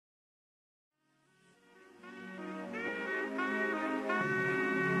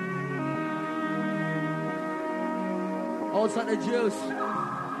Outside the juice.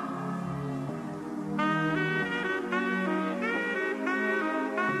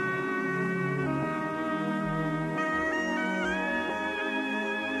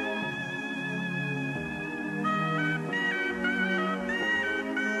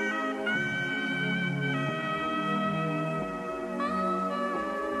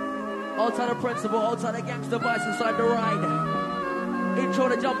 Outside the principal, outside the gangster vice inside the ride. Intro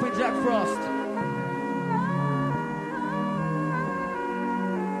the jumping Jack Frost.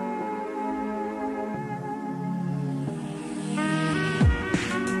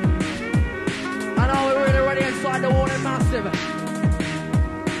 I know we're really ready inside the Warning Massive.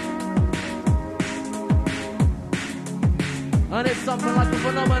 And it's something like a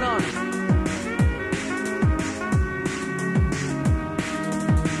phenomenon.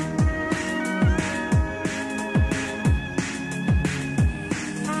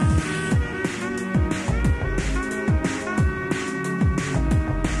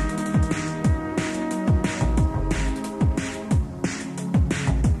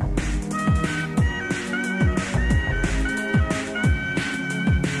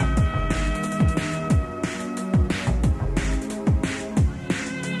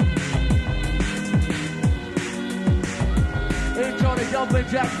 Jumping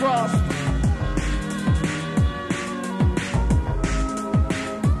Jack Frost.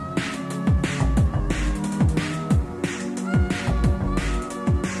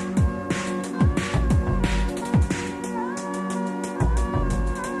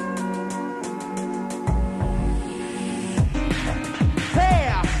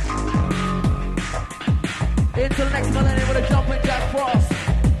 Hey! Into the next millennium with a jumping Jack Frost.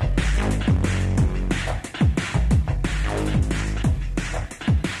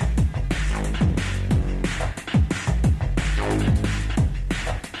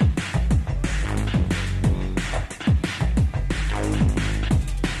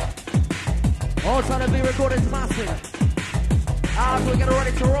 Trying to be recorded is massive. As we're getting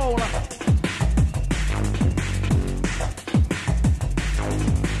ready to roll.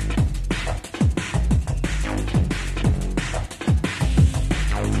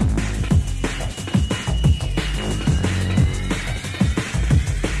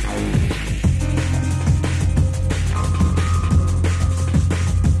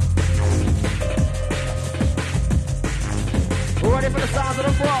 We're ready for the sounds of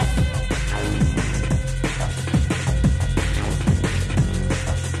the frost.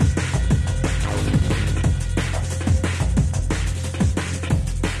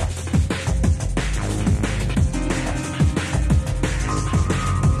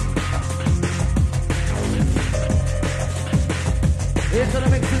 Into the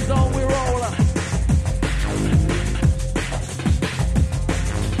mixing zone we roll.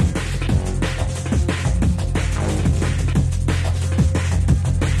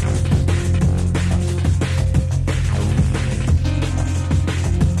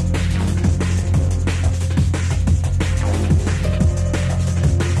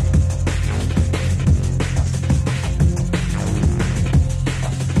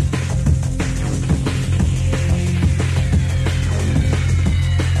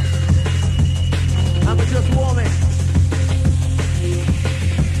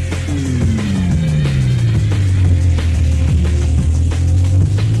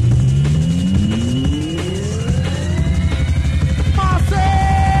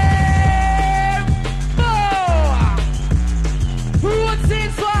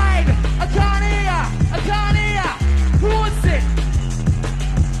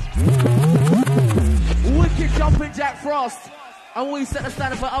 And we set the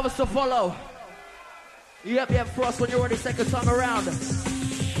standard for others to follow. Yep, Frost, when you're ready, second time around. And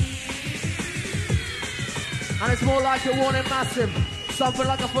it's more like a Warning Massive. Something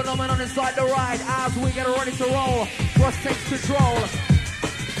like a phenomenon inside the ride. As we get ready to roll, Frost takes control.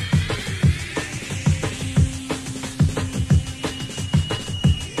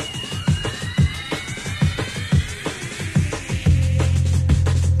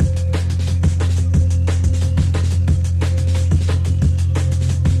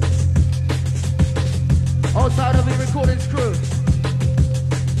 Outside of the recording crew.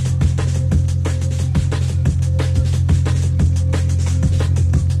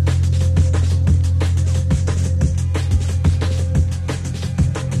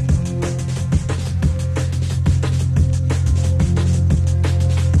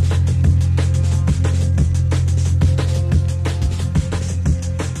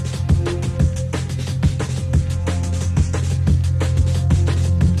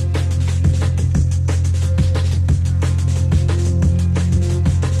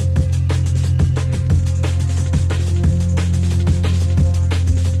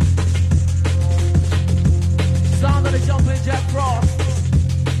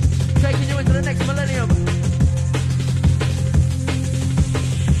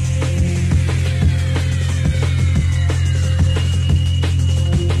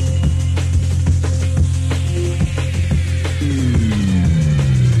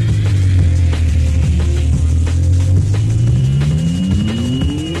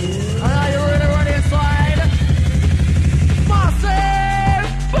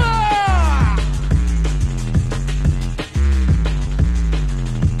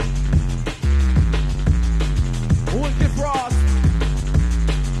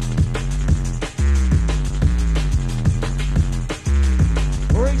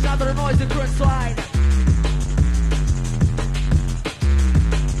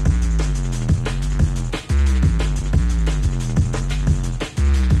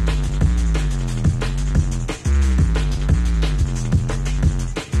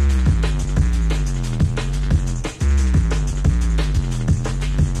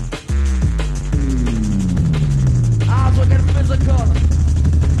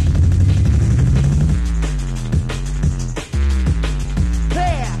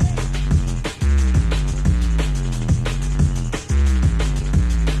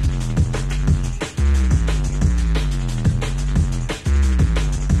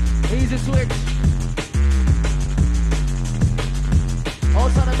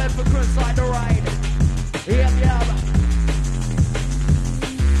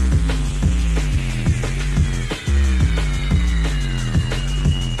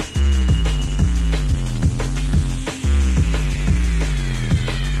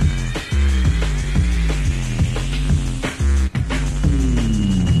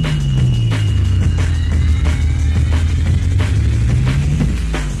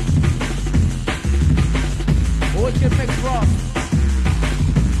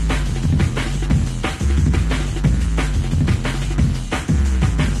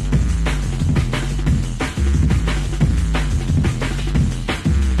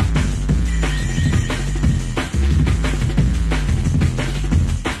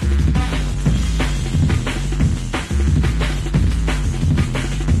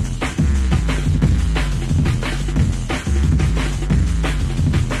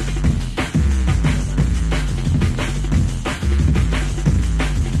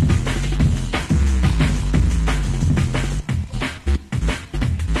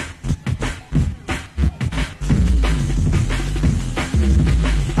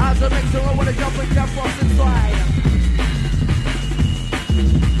 the jump and jump Frost inside.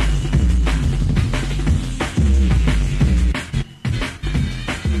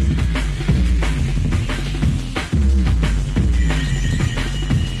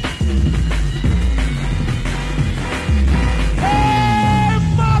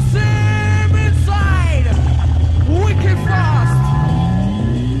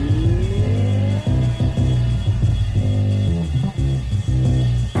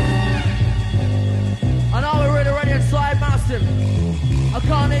 I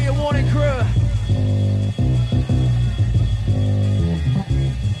can't hear your warning crew.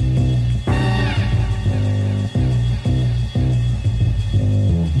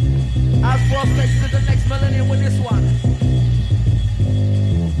 As Frost takes to the next millennium with this one.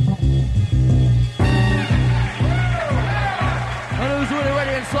 And who's really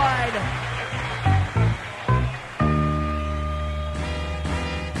ready inside?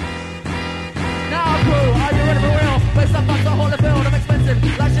 Now crew, are you ready for real? Place up on the whole build, I'm expensive.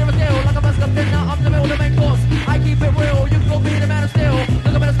 Like Sheriff Deal, like a bus captain, now I'm the middle, the main course. I keep it real, you can be the man of steel.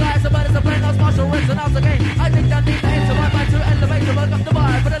 Look up at the sky, somebody's a plane, that's Marshall Ritz, and out the game. I think that needs to enter my mind to elevate the look up the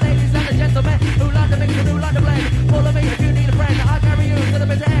vibe. For the ladies and the gentlemen who like the mix and who like the blend. Follow me if you need a friend, I'll carry you to the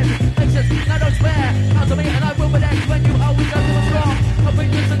bitter end. Anxious, now don't spare. Come to me and I will be next when you are weak, I'm doing strong.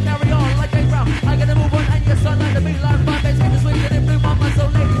 Opinions to carry on like Dave Brown. I get a move on and your son like the big line. My bass hit the swing and it blew my mind. So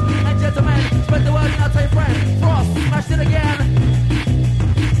ladies and gentlemen, spread the word and I'll tell your friend. Frost, smashed it again.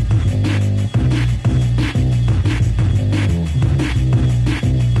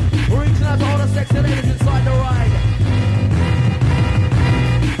 Reaching out to all the sexy ladies inside the ride.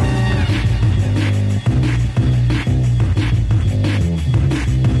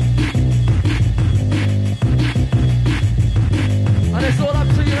 And it's all up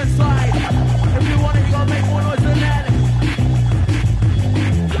to you inside. If you want it, you gotta make more noise than that.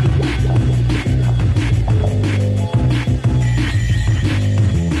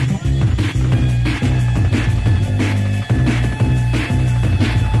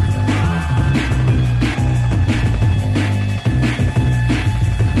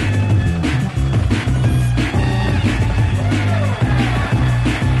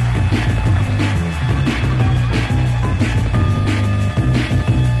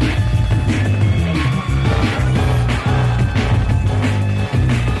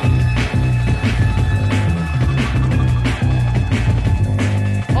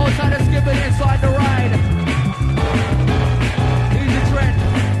 Inside the ride. Easy trend.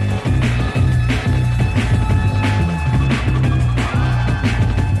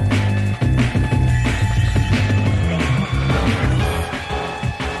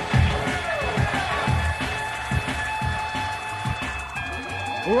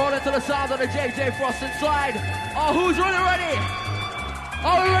 We're rolling to the sound of the JJ Frost inside. Oh, who's really ready?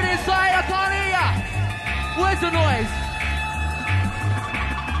 Are we ready inside? I can't hear ya. Where's the noise?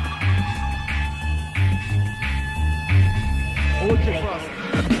 Wicked Frost.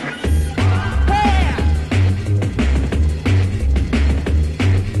 Hey!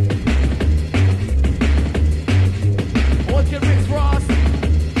 Wicked Rick Frost.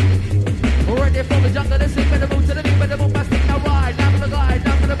 We're ready for the jungle, the sick, better move to the beat, better move fast, take a ride. Down to the glide,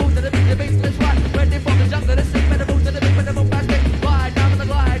 down to the move to the beat, the bass, let's ride. Ready for the jungle, the sick, better move to the beat, better move fast, take a ride. Down to the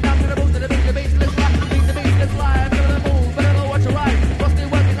glide, down to the move to the beat, the bass, let's ride. Beat the bass, let's fly. Better move, better know what you ride. Frosty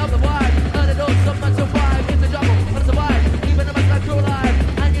working up the vibe. None of those, some man survive in the jungle, wanna survive. Even the best like true life.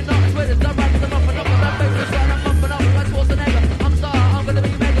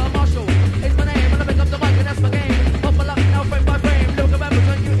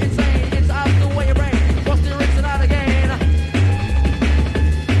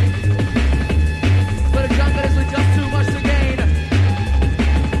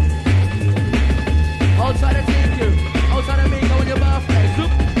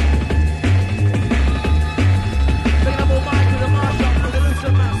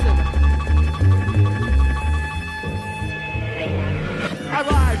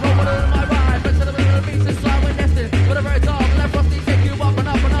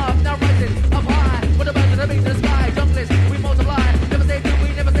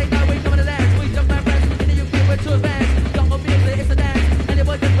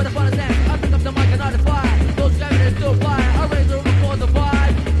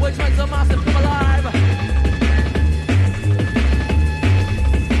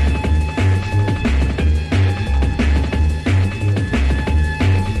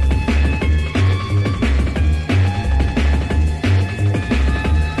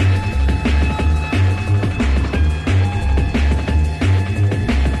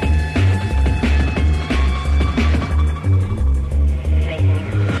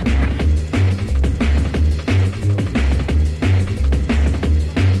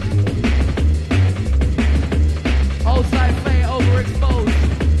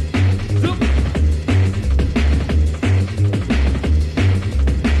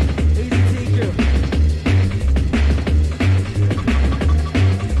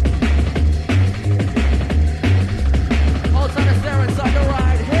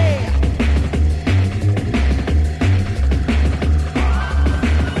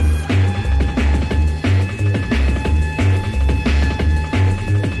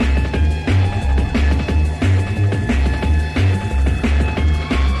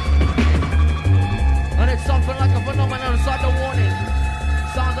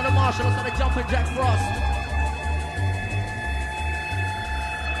 Marshall, let's have a jumping Jack Frost.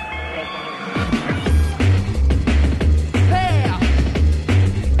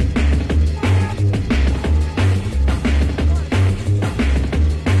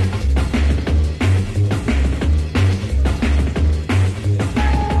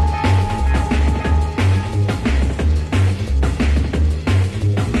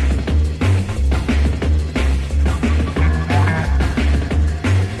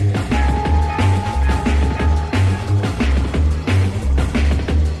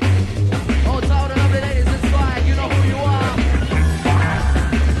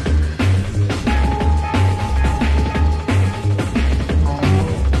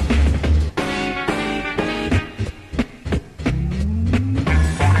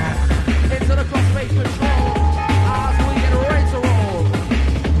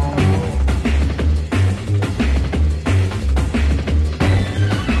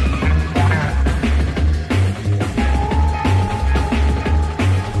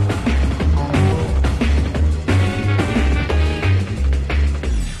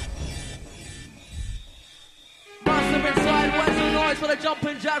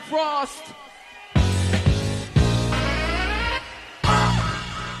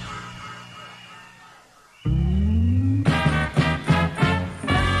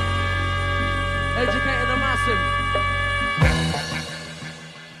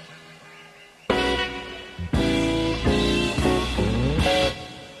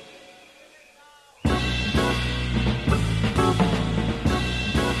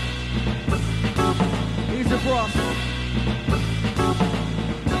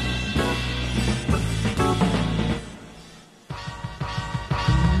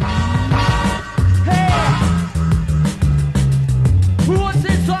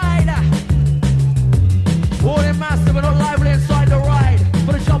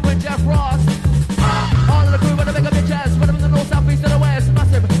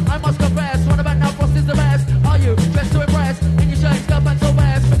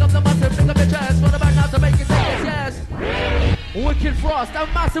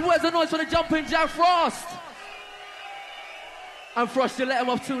 Jumping Jack Frost! And Frost, you let him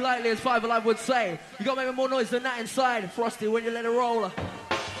off too lightly, as Five Alive would say. You gotta make more noise than that inside, Frosty, when you let it roll. As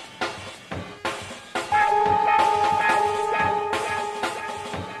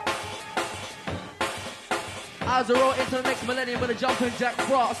I roll into the next millennium with a Jumping Jack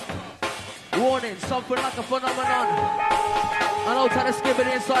Frost. Warning, something like a phenomenon. An old time of skipping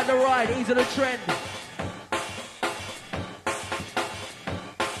inside the ride, easing the trend.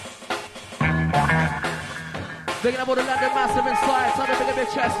 Bigging up all the London massive inside, time to big up your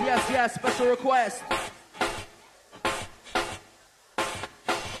chest, yes, yes, special request.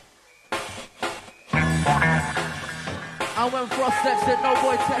 And when Frost steps it, no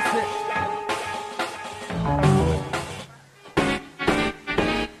boy tests it.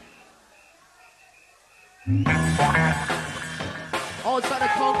 Outside the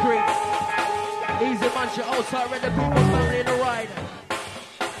concrete, easy munch it, outside red the people family in the ride.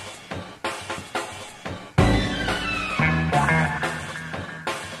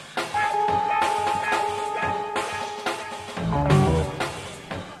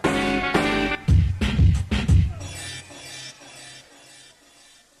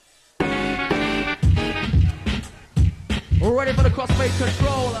 We're ready for the crossfade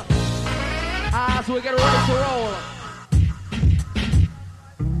control. As we get ready to roll.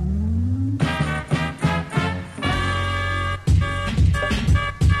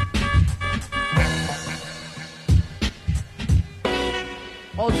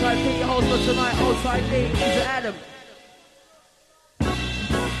 Outside Pete, your host for tonight. Outside Lee, he's Adam.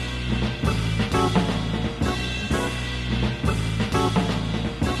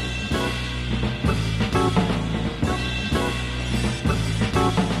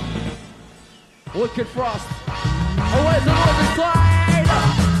 Wicked Frost. Oh, where's the noise inside?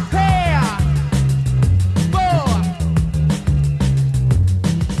 Here! Four!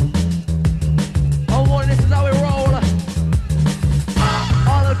 Oh, boy, this is how we roll.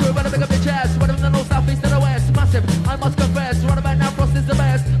 All the crew better pick up your chest. Whether from the north, south, east, and the west. Massive, I must confess. Right about now, Frost is the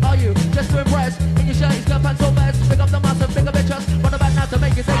best. Are you just to impress? In your shirt, skirt, pants, or vest. Pick up the massive, pick up your chest. Right about now to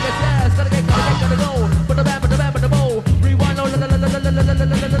make you say yes. Gotta get, gotta go. Put the band, put the bow. Rewind,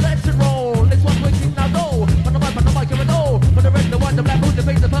 let's it roll. This one's wicked now, go. Put the mic, here we go. Put the red, the white.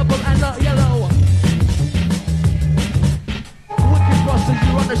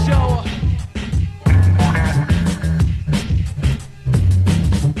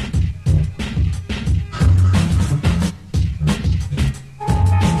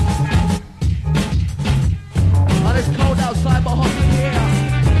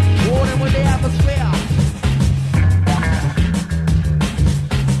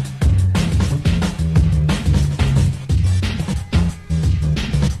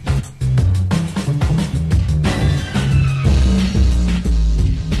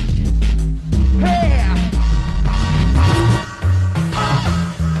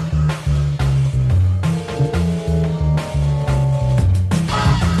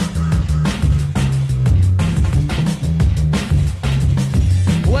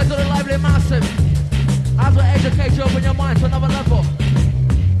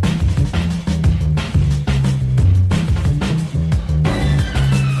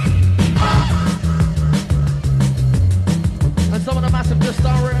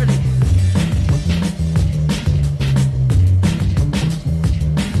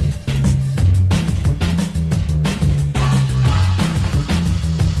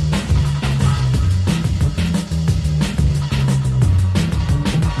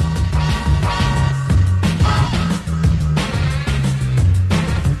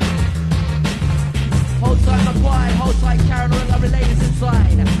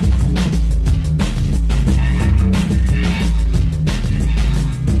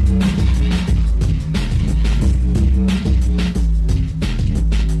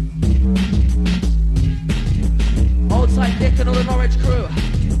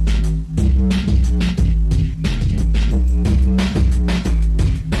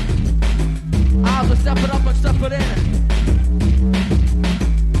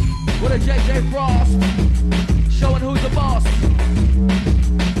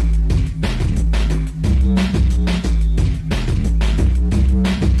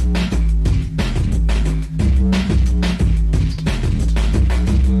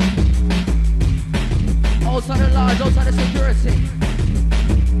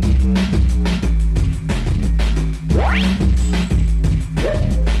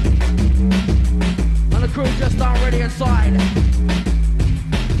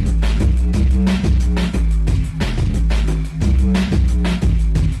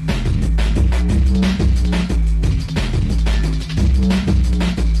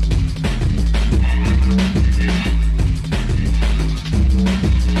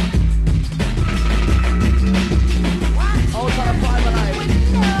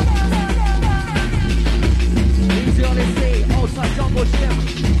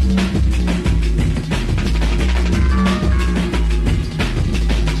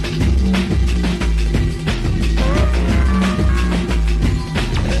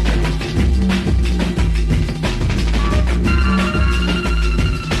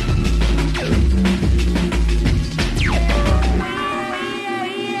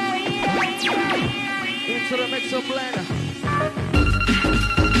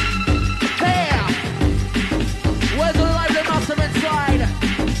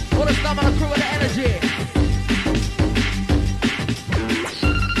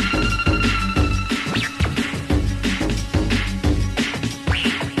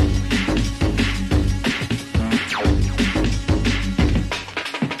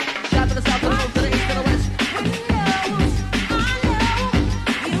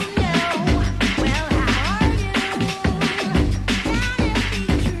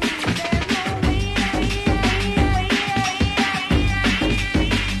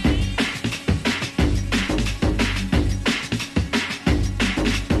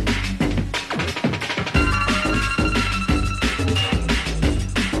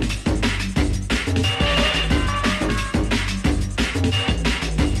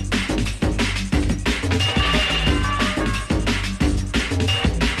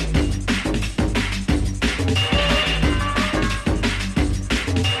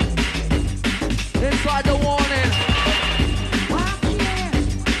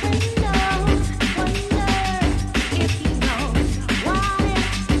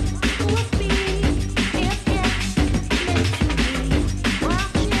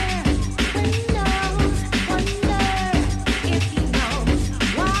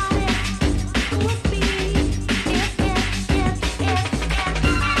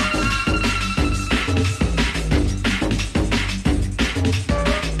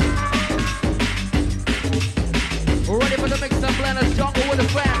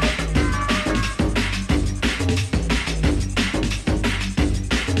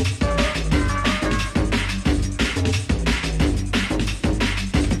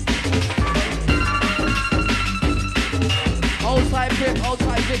 Vic, old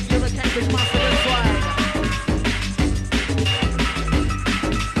tight Vic, you're a Cambridge master inside.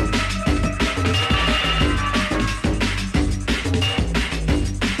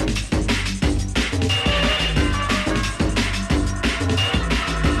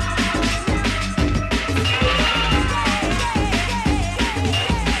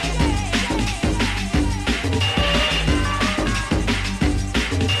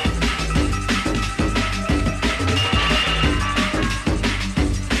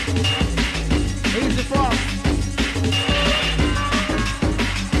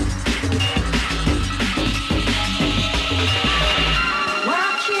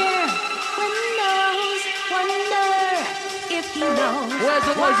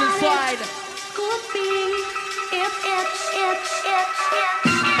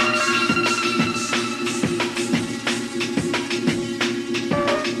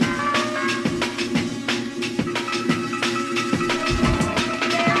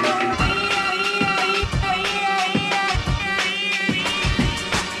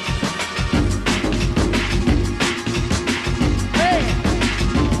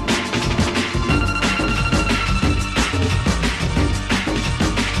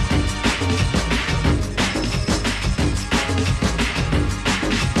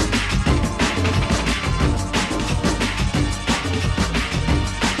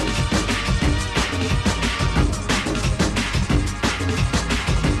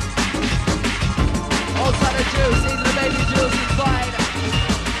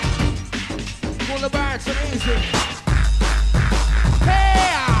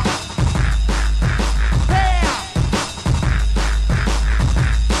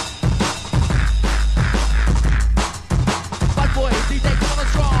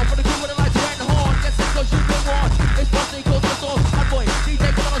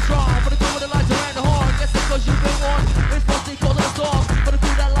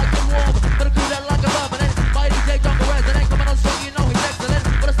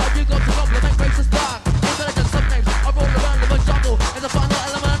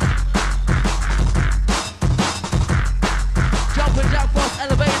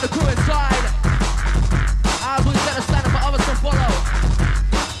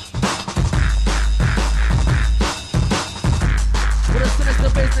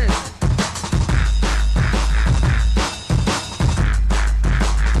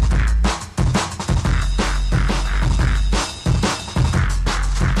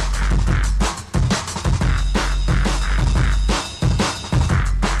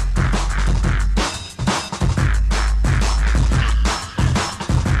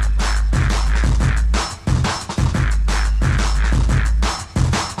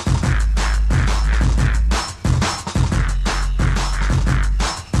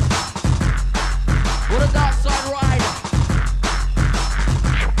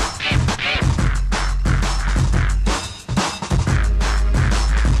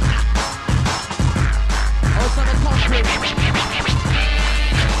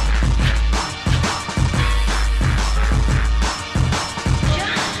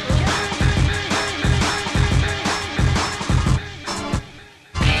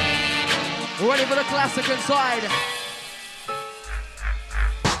 Ready for the classic inside.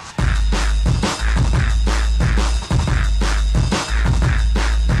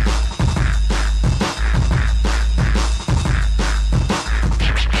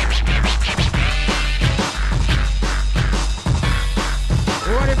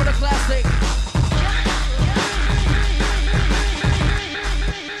 Ready for the classic.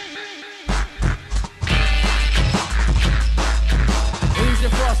 Easy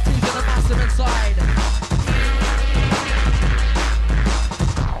Frost, teasing the massive inside.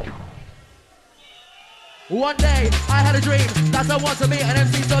 One day, I had a dream that I want to be an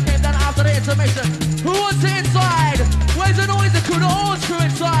MC, so I came down after the intermission. Who wants it inside? Where's the noise? The crew, the old crew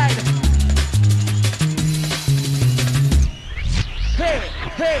inside. Hey,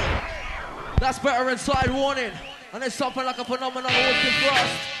 hey, that's better inside, warning. And it's something like a phenomenon walking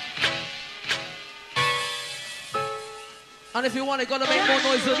frost. And if you want it, gotta make more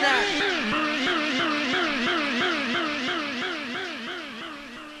noise than that.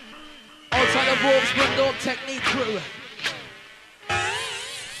 Outside the Brook Spindle Technique crew.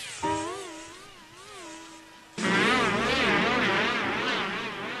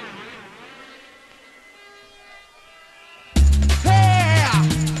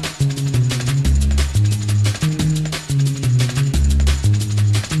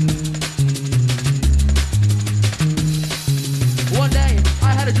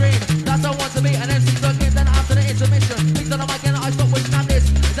 Things on the mic and I stop wishing at this.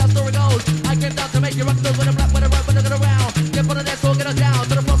 As that story goes, I came down to make you rock those with a black, with a right, with a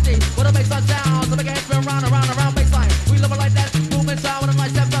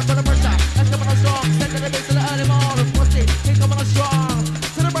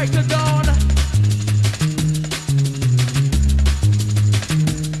break of dawn.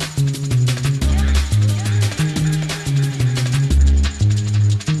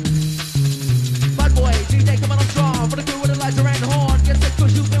 Bad boy, DJ coming on strong. For the crew with the lights around the horn. Get set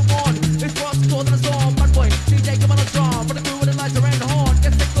cause you've been warned. It's frost causing a storm. Bad boy, DJ coming on strong. For the crew with the lights around the horn.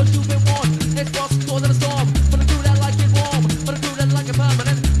 Get set cause you've been warned. It's frost causing a storm. For the crew that like it warm. For the crew that like it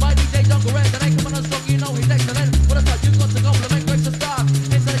permanent. My DJ Jungle Red, that ain't coming on strong, you know he's excellent. What a thought, you've got to compliment, great to start.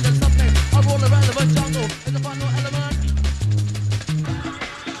 Intelligent something, I roll around the jungle. It's a final element.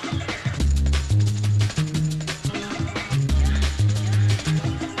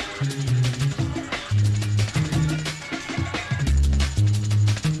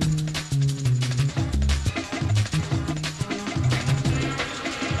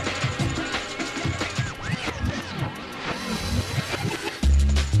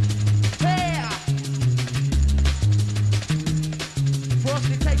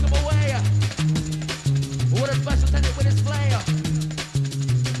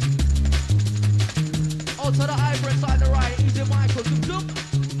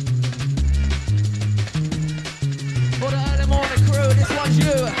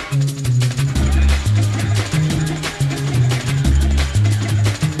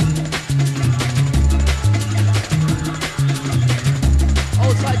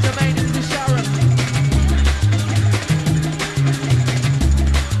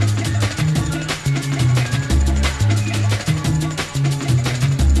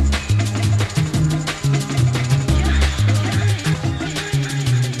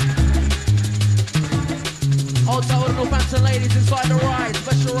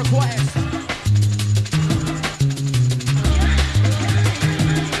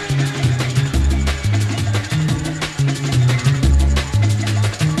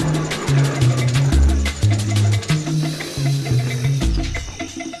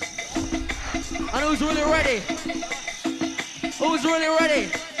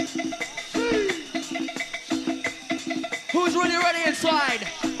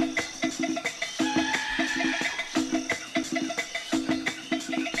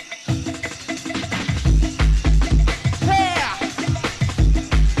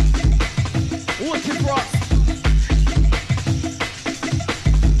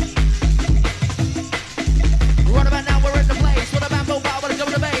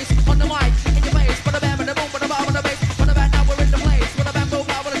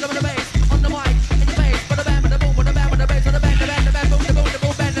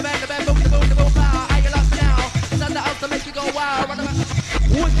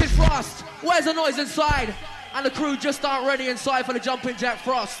 Inside, and the crew just aren't ready inside for the Jumping Jack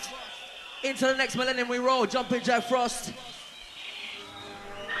Frost. Into the next millennium we roll, Jumping Jack Frost.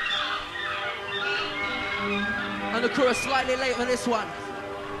 And the crew are slightly late for this one.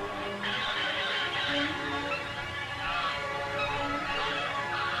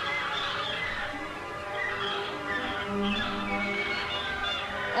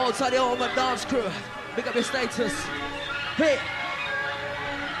 Outside the Ultimate Dance crew, pick up your status. Hey!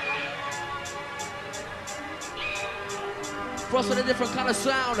 Frost with a different kind of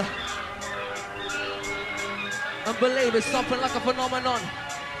sound. And believe it's something like a phenomenon.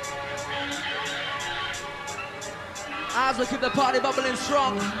 As we keep the party bubbling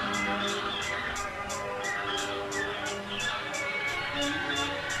strong.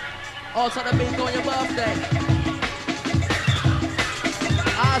 Also the beat on your birthday.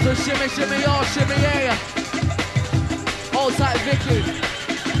 As we shimmy, shimmy, y'all, shimmy, yeah. Hold tight, Vicky.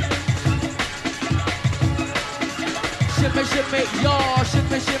 Shimmy, shimmy, y'all,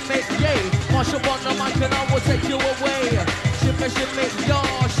 shimmy, shimmy, yay. March up on the mic and I will take you away. Shimmy, shimmy,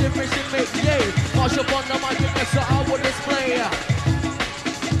 y'all, shimmy, shimmy, yay. March up on the mic and that's what I will display.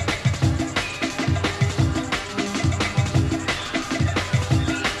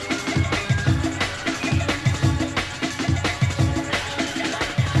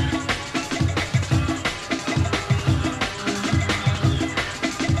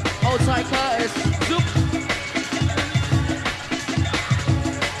 Outside Curtis, zoop.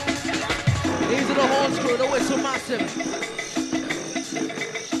 These are the horns crew, the whistle massive.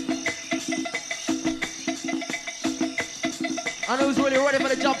 And who's really ready for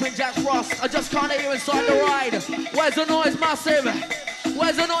the Jumping Jack Frost? I just can't hear you inside the ride. Where's the noise, massive?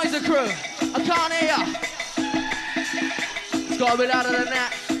 Where's the noise, the crew? I can't hear you. It's gotta be louder than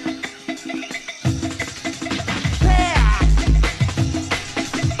that.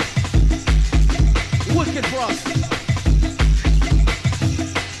 Wicked Frost.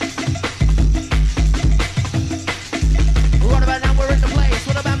 Right about now we're in the place.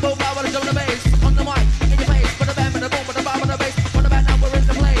 With a bamboo bar with a drum and a bass. On the mic, in your face. With a bam and a boom, with a bar and a bass. Right about now we're in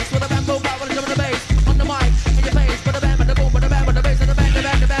the place.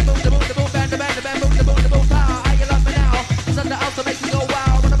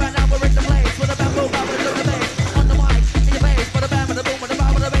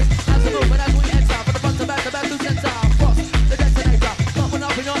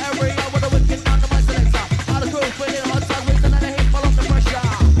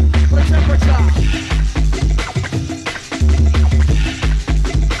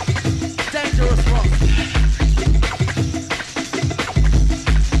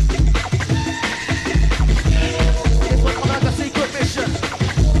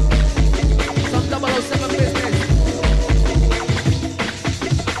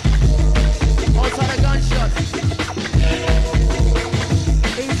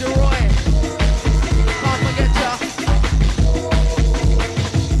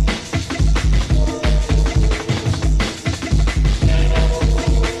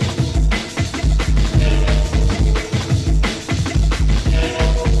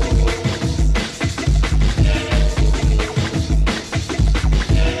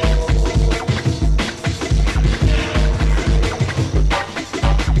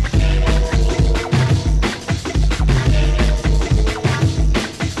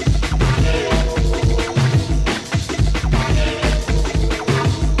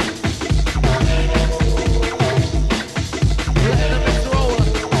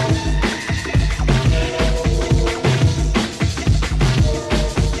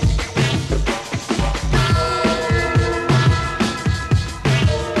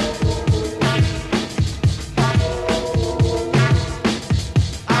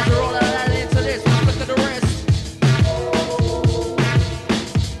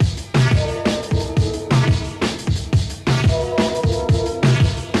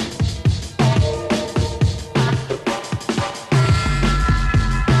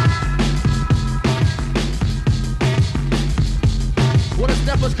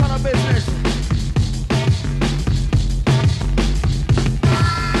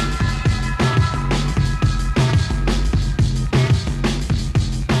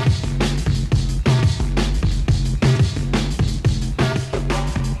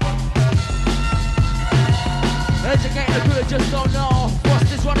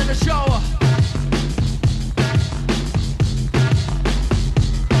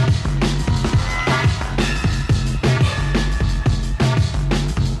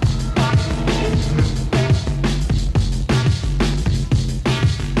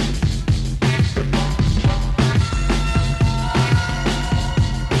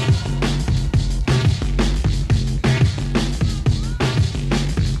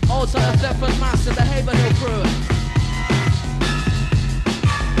 Stephen Master, the Haverhill crew.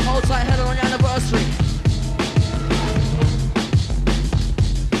 Hold tight, head on your anniversary.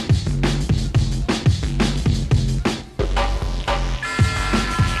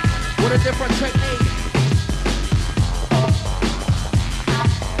 With a different technique.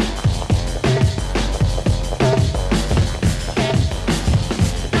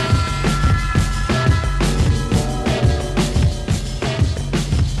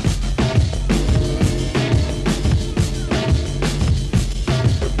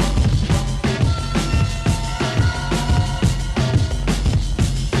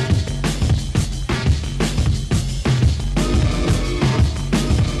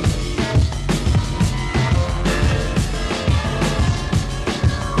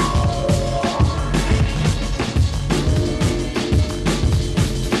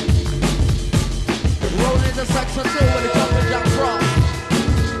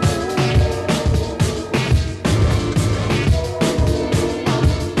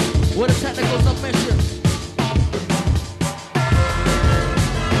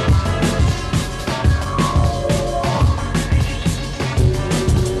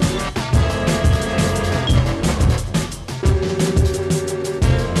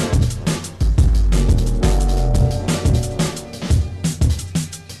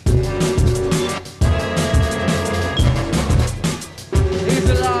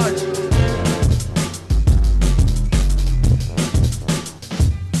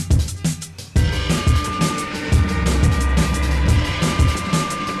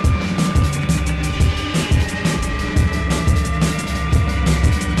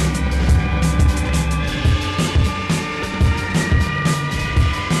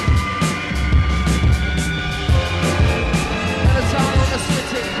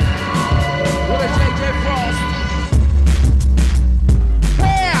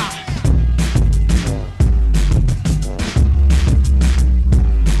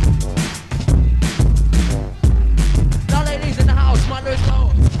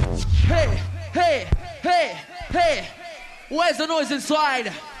 Where's the noise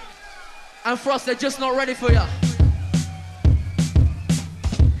inside? And Frost, they're just not ready for you.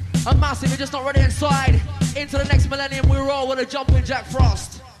 And Massive, you're just not ready inside. Into the next millennium we roll with a jumping Jack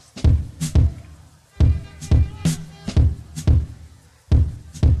Frost.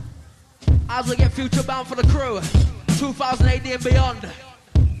 As we get future bound for the crew, 2000 AD and beyond.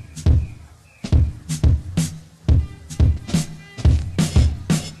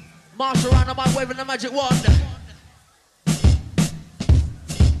 March around the mic waving the magic wand.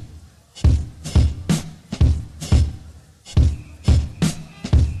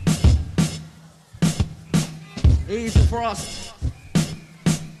 Easy Frost.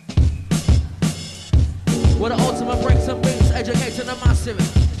 We're the ultimate breaks and beats, educating the massive.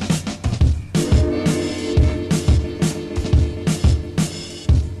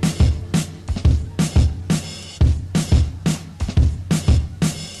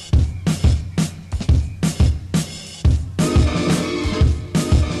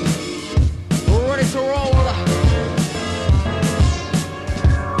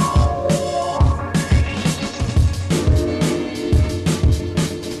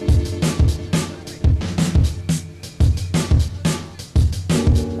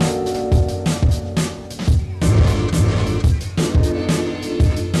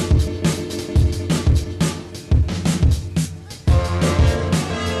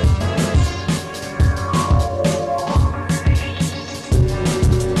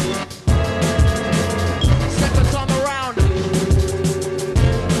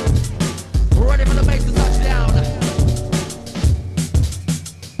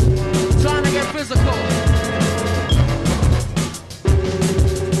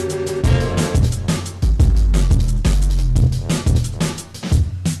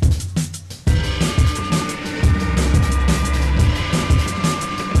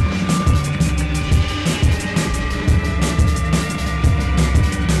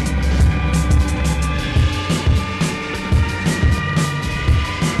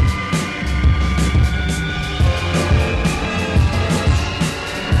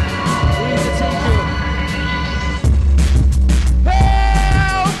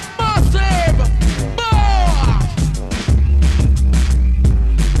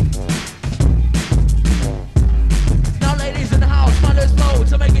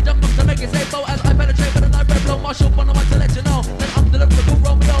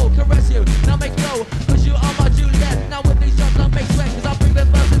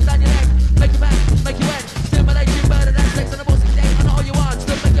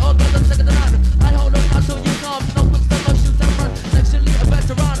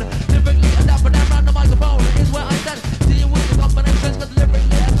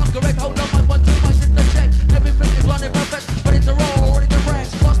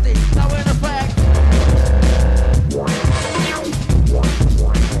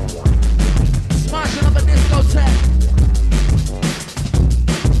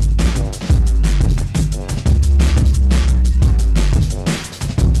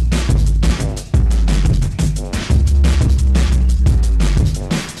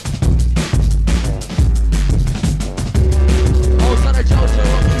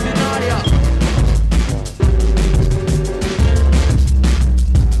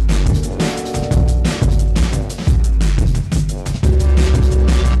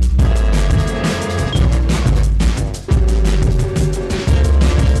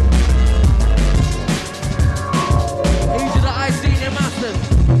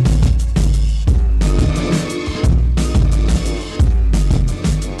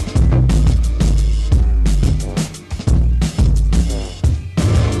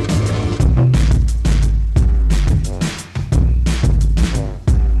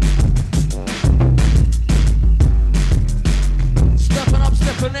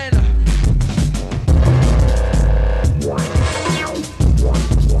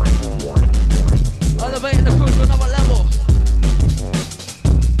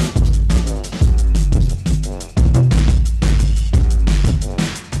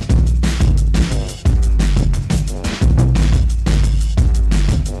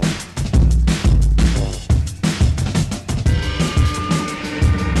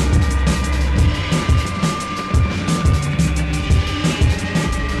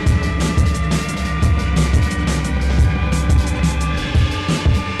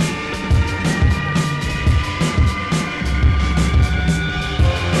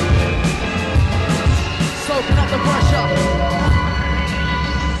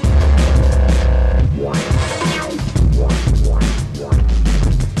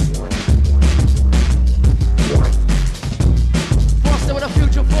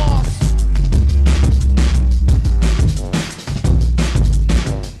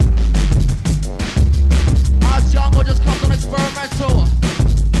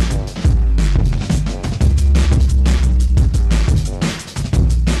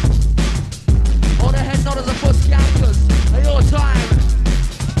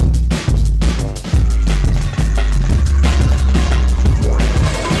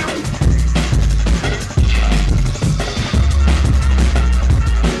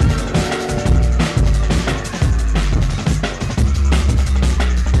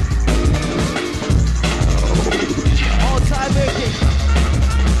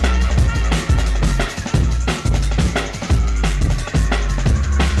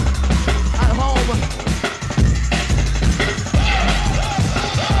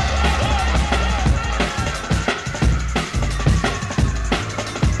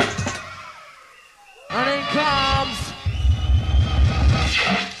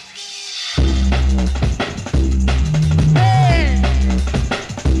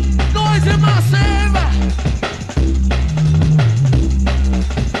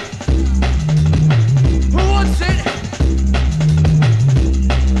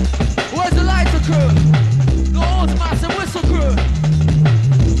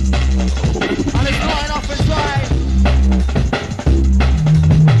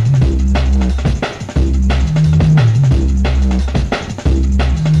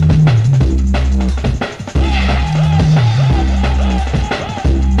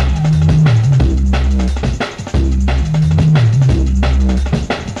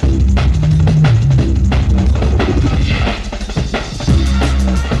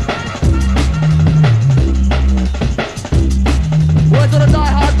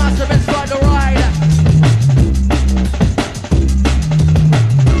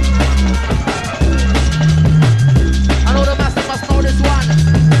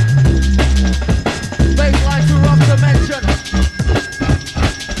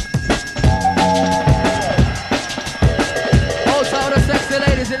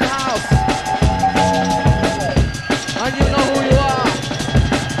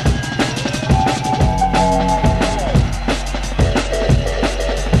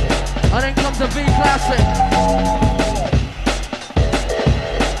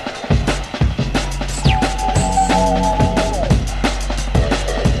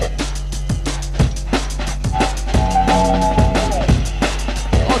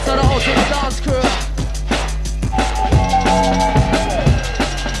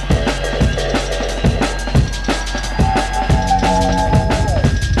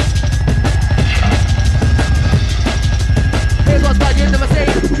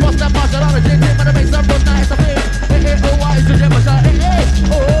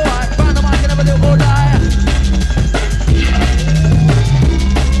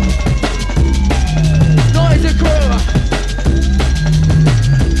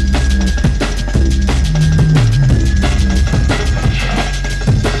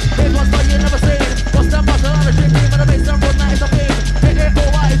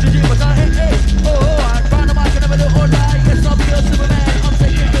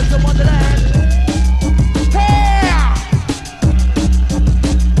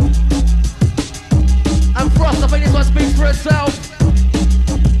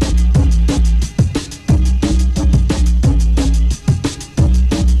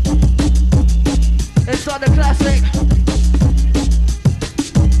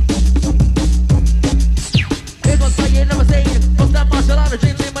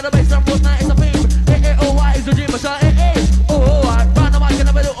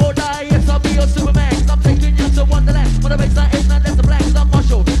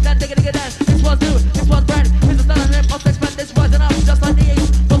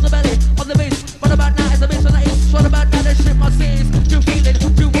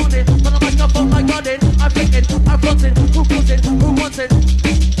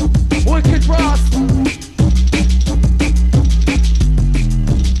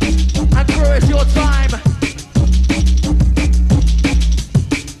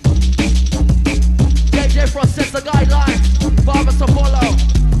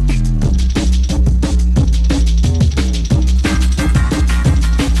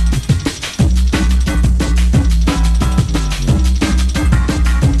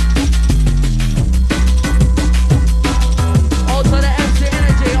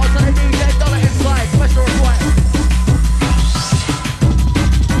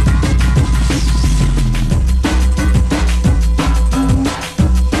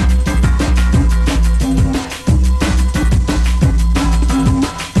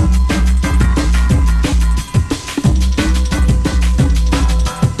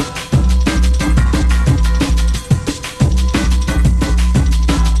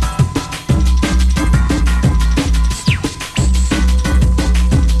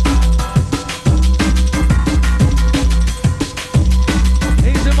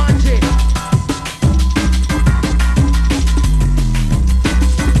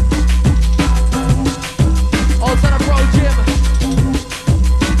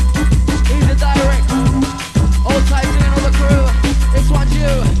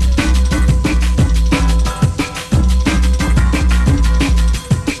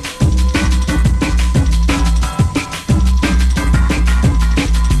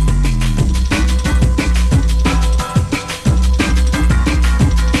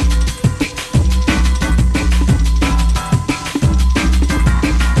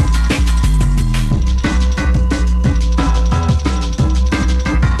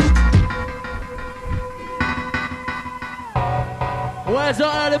 There's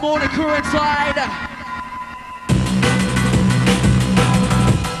an early morning crew inside.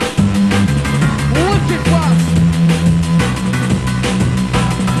 Wicked fast.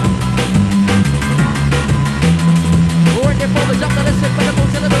 Ready for the jump to the sick, but the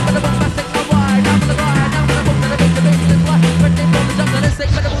boots and the boom, but the bombastic, now wide. Now for the glide, now for the boom to the beat, the bass is wide. Ready for the jump to the sick,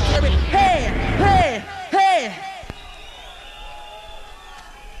 but the boots and the beat. Hey, hey, hey.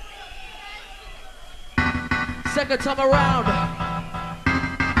 Second time around.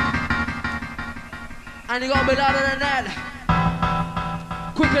 And you gotta be louder than that.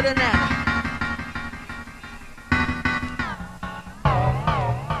 Quicker than that.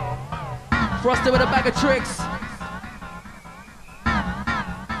 Frosted with a bag of tricks.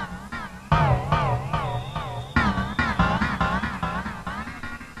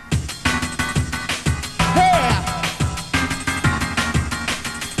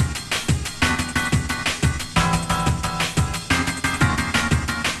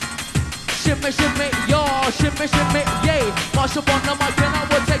 Shimmy, shimmy, yo, shimmy, shimmy, yay. March up on the mic and I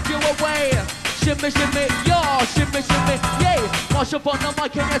will take you away. Shimmy, shimmy, yo, shimmy, shimmy, yay. March up on the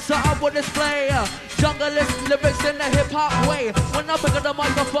mic and yes, I will display junglist lyrics in the hip-hop way. When I pick up the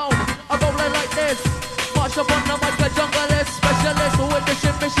microphone, I roll it like this. March up on the mic, a junglist specialist with the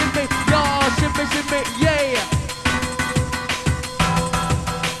shimmy, shimmy, yo, shimmy, shimmy, yay.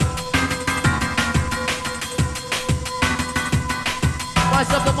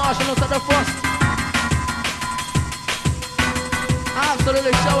 Myself the marshal looks at the frost.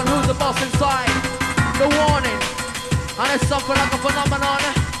 Absolutely showing who's the boss inside. The warning. And it's something like a phenomenon.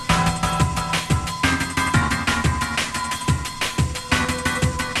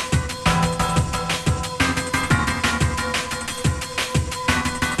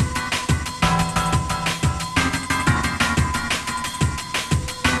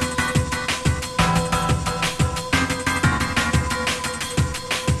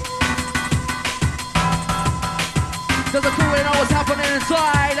 There's a crew that know what's happening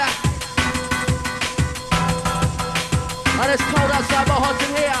inside. And it's cold outside but hot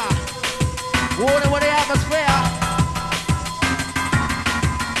in here. Warning with the atmosphere.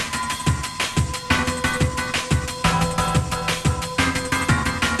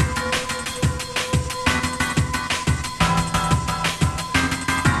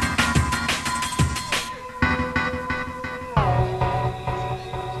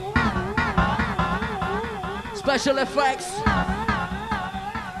 Special effects.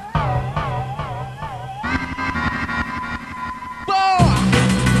 Boom!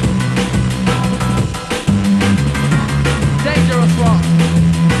 Dangerous rock.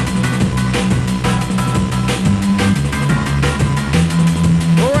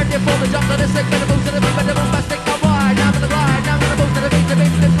 We're ready for the jump to the sick, better move to the beat, better bombastic, now wide. Now for the glide, now for the move to the beat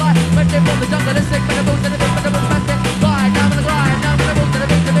is live. Ready for the jump to the sick, better move to the beat, better bombastic, glide. Now for the glide, now for the move to the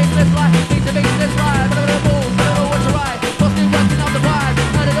beat is live. Beat the beat is live, better move.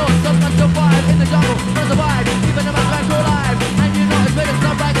 In the jungle, for the vibe, even if I'm trying to alive. And you know it's big, it's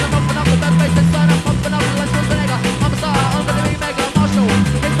not right, I'm pumping up the best bass inside, I'm pumping up the West Coast Vinegar. I'm a star, I'm gonna be mega Marshall.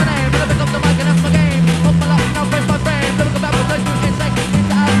 It's my name, gonna pick up the mic and that's my game. Pumping up, now frame by frame, never come back with like you insane.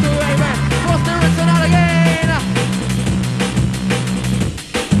 Into out to a rap, cross the rinse and out again.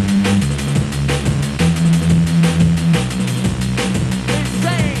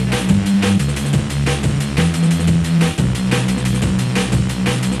 Insane.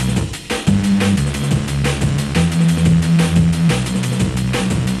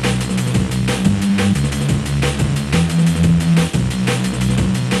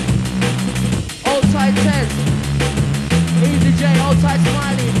 Easy J, old tight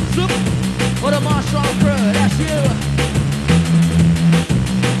smiley, zoop, what a martial crew, that's you.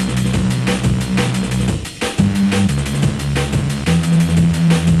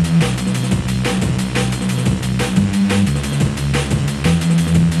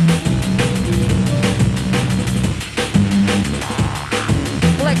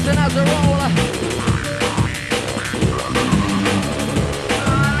 Flexing as a roller.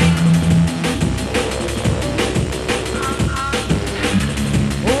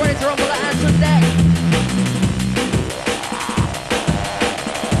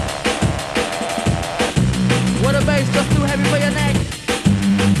 What a bass, just too heavy for your neck.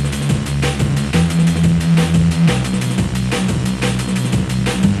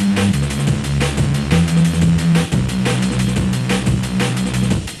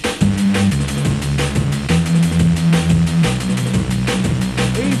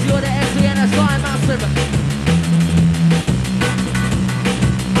 Easy on the SCNSI massive.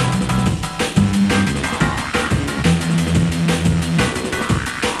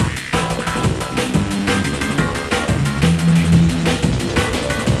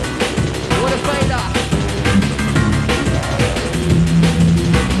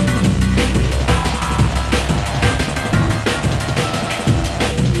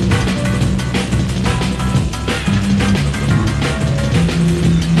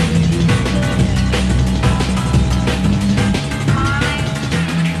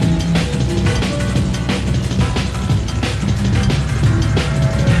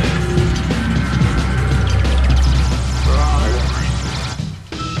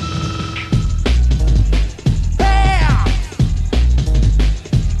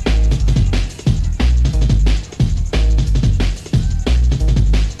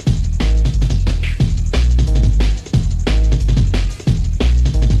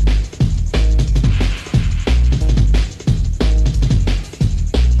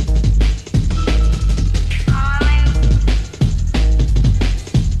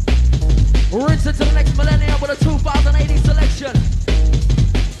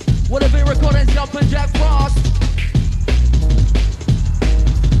 What if it recordings jumping Jack Frost?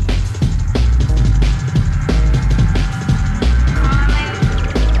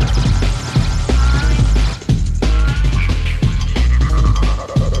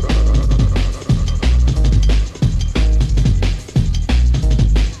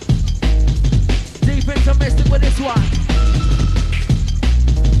 Deep into mystic with this one.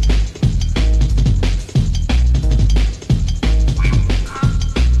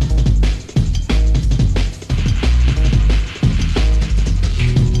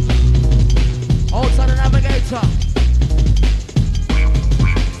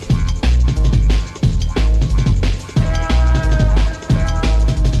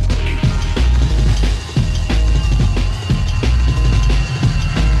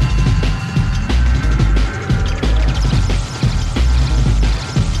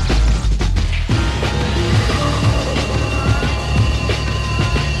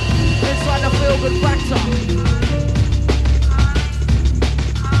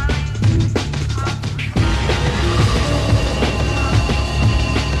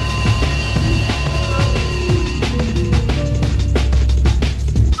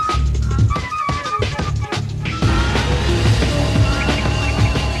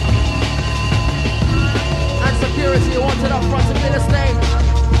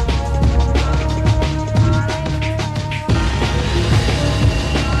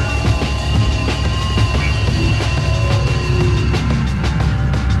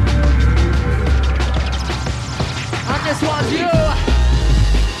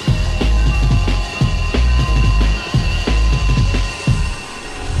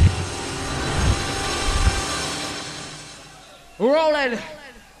 Rolling.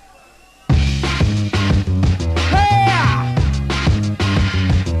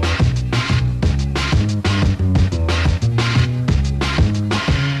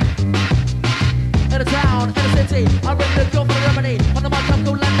 I'm ready to go for the remedy. On the mic, I'm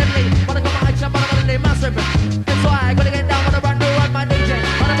cool and deadly. Wanna come high, jump on the melody, massive. That's why I gotta get down, wanna run my DJ.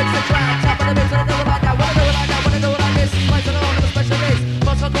 Wanna mix the trap, tap on the bass, wanna do it like that, wanna do it like that, wanna do it like this. Spice it on, I'm a specialist.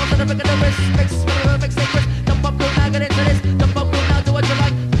 Boss on course, and I'm making the wrist. Mix secrets. Jump up cool, now get into this. Jump up cool, now do what you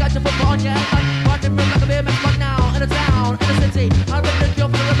like. Got your foot on your head, party room like a beer, mix fun now. In the town, in the city. I'm ready to go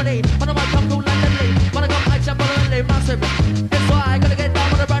for the remedy. On the mic, I'm cool and deadly. Wanna come high, jump on the melody, massive. That's why I gotta get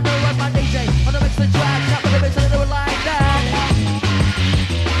down, wanna run my DJ. Wanna mix the track, tap on the bass, wanna do it like that.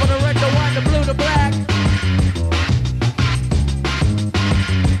 For the red, the white, the blue, the black.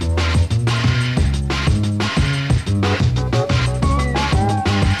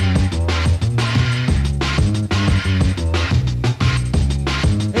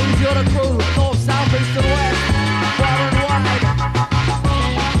 Easy on the crew, north, south, east, and west, far and wide.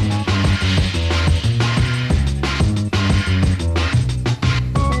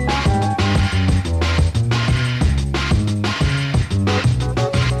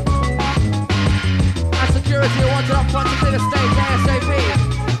 And security wanted up front to clear the stage ASAP.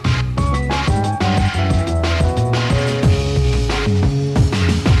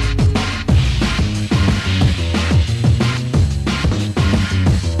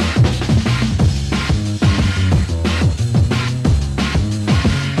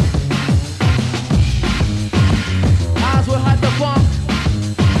 As we had the funk.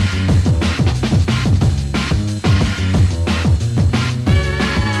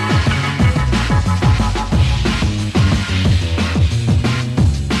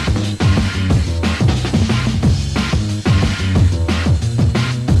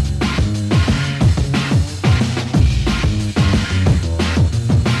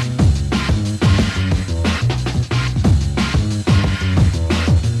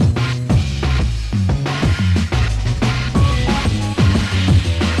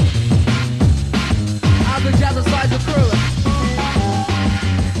 As the jazz aside the crew.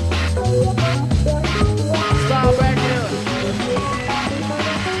 Start brand new.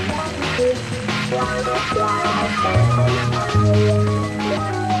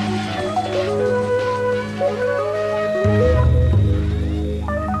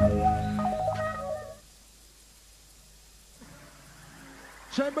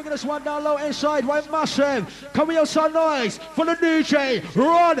 So bringing this one down low inside, right massive. Can we hear some noise for the DJ?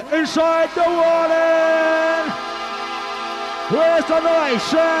 Run inside the warning. Where's the noise,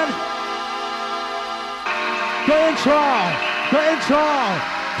 son? The intro,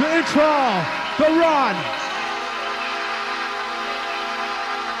 the run.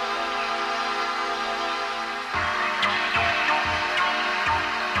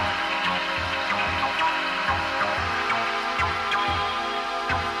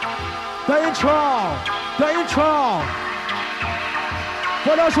 The intro. For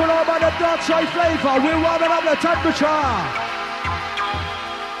For those who know about the dark side flavor, we're warming up the temperature.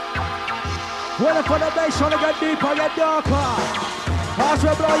 Waiting for the bass to get deeper, get darker. As we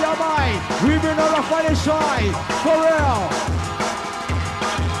blow your mind, we bring on the funny side, for real.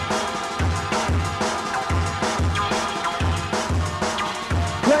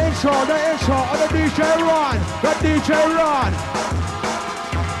 The intro on the DJ run, the DJ run.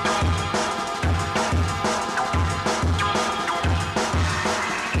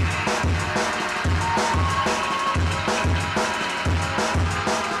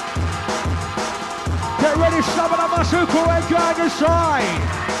 Get ready, Stamina Masuku and gang inside.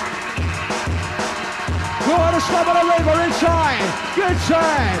 Go on the Stamina Raver inside. Good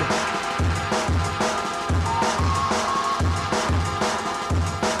side.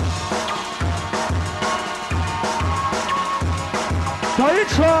 The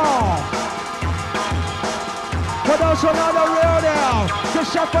intro. For those who know the real deal, just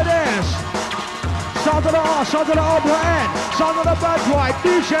check for this. Sound of the R, sound of the upper end, sound of the bad boy,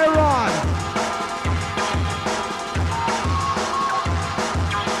 DJ Ron.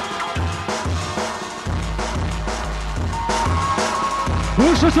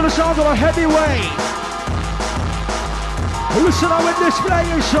 Listen to the sound of a heavyweight. Listen to the display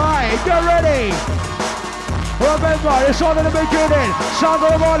inside. Get ready. Remember, it's on in the beginning. Sound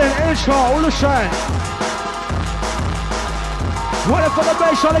of the morning intro. Listen. Waiting for the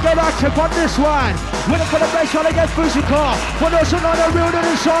bass trying to get active on this one. Waiting for the bass trying to get physical. For those who know the real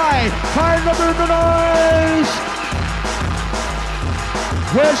inside. Time to move the noise.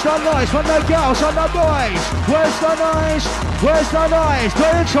 Where's the noise from the girls and the boys? Where's the noise? Where's the noise?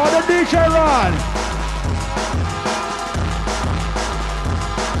 The intro, the DJ run.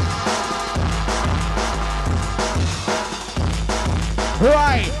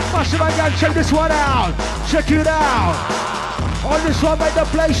 Right, Massive and Gang, check this one out. Check it out. On this one, make the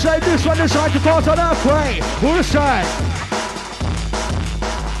place say this one is hard to pass on our way. Listen.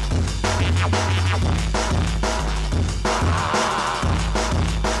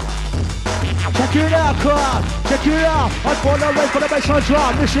 Check it out, club. Check it out. I'm for the way for the bass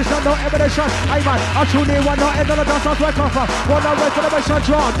drum. This is not no emanation. Hey man, I'm tuning one, not end of the dance. That's where I come from. For the way for the bass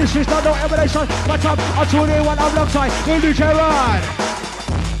drum. This is not no emanation. But I'm tuning one. I'm alongside the DJ Run.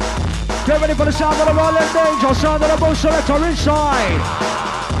 Get ready for the sound of the rolling angel. Sound of the boom selector inside.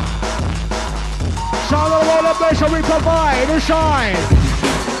 Sound of the rolling bass that we provide inside.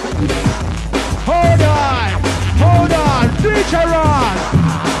 Hold on, DJ Run.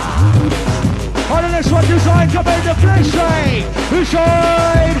 On the next one designed to make the place say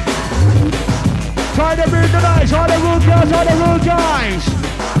inside. Try to move the nice, all the rude girls, all the rude guys.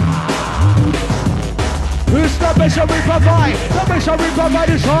 Who's the bass that we provide? The bass that we provide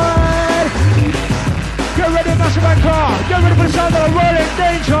inside. Get ready, Massive and Car. Get ready for the sound of the rolling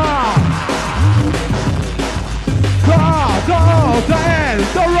danger. The R, the O, the L,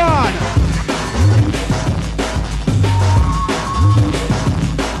 the run.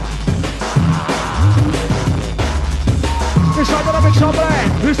 Inside of the mix of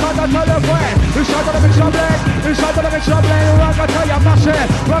blend, inside of the friend, inside of the mix of blend, inside of the mix of blend, we're gonna tell you massive,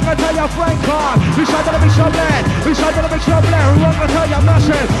 we're gonna tell you Frank Khan, inside of the mix of blend, inside of the mix of blend, we're gonna tell you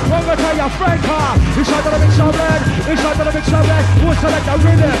massive, we're gonna tell you Frank Khan, inside of the mix of blend, inside of the mix of blend, we'll select the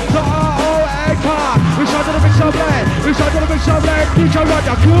rhythm, the R-O-A car, inside of the mix of blend, inside of the mix of blend, DJ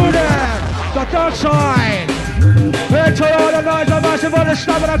Roger Gooden, the dark side, into all the noise of massive on the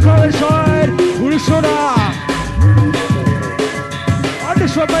Stamina Car inside, listen up.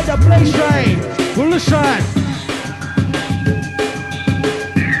 This one made the place straight. Well, listen.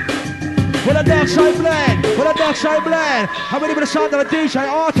 For the dark side blend. For the dark side blend. How many for the sound of the DJ?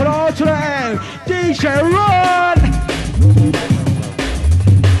 R to the O to the N. DJ run.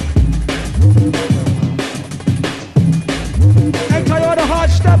 Enter all the hard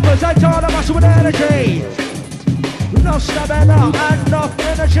steppers. Enter all the muscle with the energy. Enough stamina, enough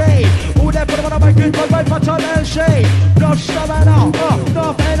energy. All there for the one of my good, but my button and shade. Enough stamina,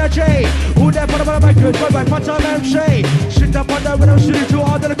 enough energy. All there for the one of my good, but my button and shade. Sit up on the window, shooting too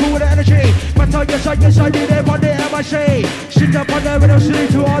hard, and cool with the energy. But I guess I need it on the MIC. Sit up on the window, shooting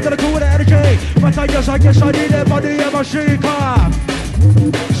too hard, and cool with the energy. But I guess I need it on the MIC. Come.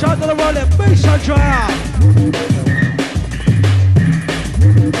 Shout to the rolling bass and drum.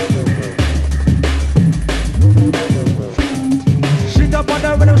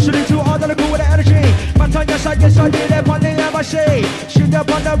 When I'm shooting too hard, I'm cool with the energy. But I guess I need it on the MIC. Shoot up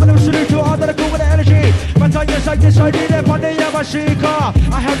on when I'm shooting too hard, I'm cool with the energy. But I guess I need it on the MIC car.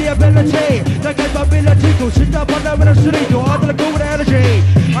 I have the ability, the capability to shoot up on when I'm shooting too hard, I'm cool with the energy.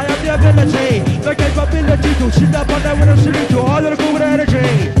 I have the ability, the capability to shoot up on when I'm shooting too hard, I'm cool with the energy.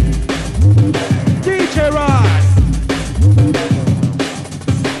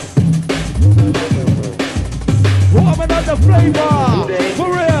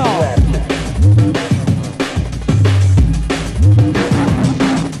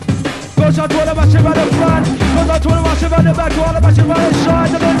 goes out to all the massive at the front, goes out to all the massive at the back, to all the massive at the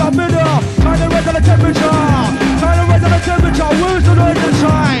side, and in the middle. Time to raise on the temperature. Time to raise on the temperature. Where's the noise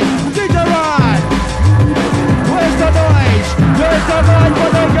inside? DJ Rod. Where's the noise? Where's the noise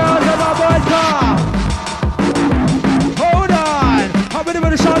for the girls in the boys' car? Hold on. I'm in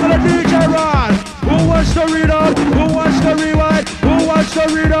the sound of the DJ Rod. Who wants to read out? Who wants to rewind? Who wants to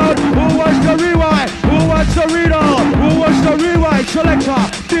read out? Who wants to rewind? Who wants to read out? Who wants to rewind? Selector,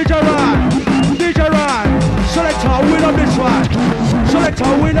 DJ Rod. DJ Rod. Selector, win on this one.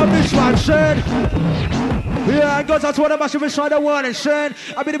 Selector, win on this one, son. Yeah, it goes out to all the massive inside the warning, son.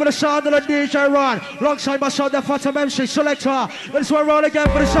 I've been able to sound of the DJ Rod. Alongside myself, the Phantom MC Selector. This one roll again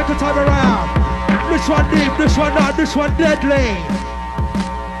for the second time around. This one deep, this one not, this one deadly.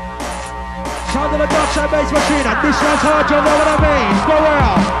 Sound of the dark side bass machine, and this one's hard, you know what I mean? Go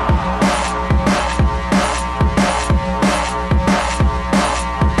out.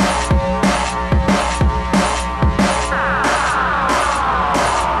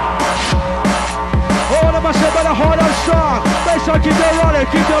 I said better hold on strong. Bass on, keep it rolling,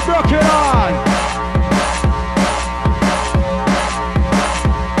 keep it rocking on.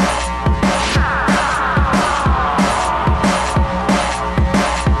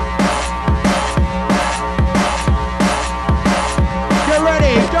 Get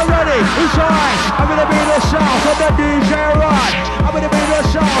ready, inside. I'm gonna be the south on the DJ Rod. I'm gonna be the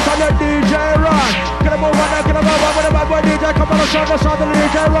south on the DJ Rod. Gonna move on now, gonna move on with the bad boy DJ. Come on, the sound of the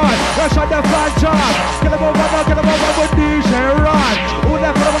DJ Rod. That's on the Phantom. Gonna move on with DJ Rod. Who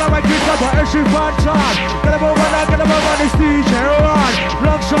that gonna move on my kids up, it's your Phantom. Gonna move on now, gonna move on this DJ Rod.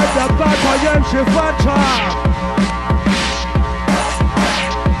 Alongside the bad boy, it's your Phantom.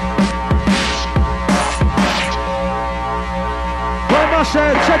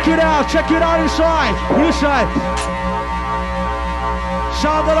 Check it out inside. Inside.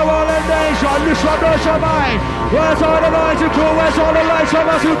 Sound of the Rolling Nation, this one knows your mind. Where's all the lights and cool? Where's all the lights from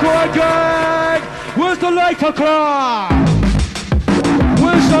us who call gang? Where's the light o'clock?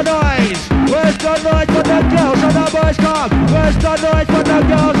 Where's the noise? Where's the noise when the girls and the boys come? Where's the noise when the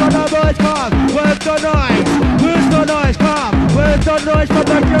girls and the boys come? Where's the noise? Where's the noise come? Where's the noise when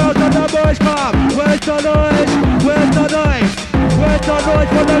the girls and the boys come? Where's the noise? Where's the noise? Where's the noise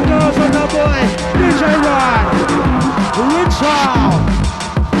for the girls and the boys? DJ Rod, Rinse out.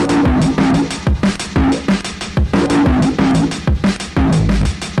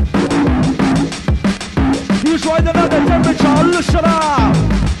 Who's riding another temperature? Listen up.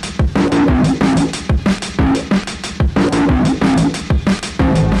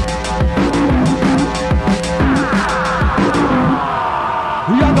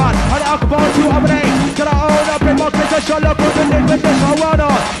 Young man, and alcohol to operate. Can I own up in my position? Look at the name with this Havana.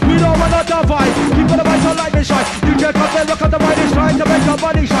 We don't want to divide. Keep on the mic on lightning shine. DJ come and rock on the right is trying to make your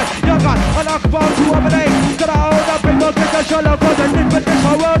money shine. Young man, and alcohol to operate. Can I own up in my position? Look at the name with this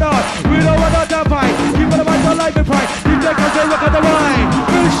Havana. We don't want to divide. Keep on the mic on lightning pride. DJ comes and rock on the right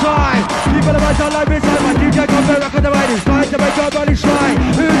inside. Keep on the mic on lightning side. My DJ comes and rock on the right is trying to make your money shine.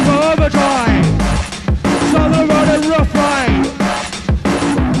 It's for overdrive. Southern road and rough ride.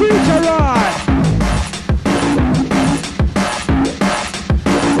 DJ Rod.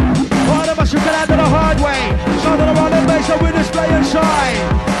 All of us who get out to the hard way. Show that I'm on the base and we display inside.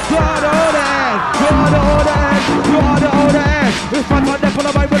 You are the older end. You are the older end. You are the older end. If I turn them for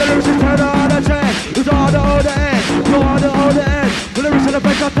the mic with the lyrics, it's 10 out of 10. You are the older end. You are the older end. The lyrics in the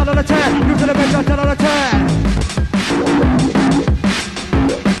bass are 10 out of 10. You to the bass are 10 out of 10.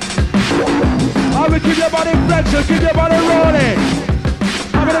 I will keep your body flexing, keep your body rolling.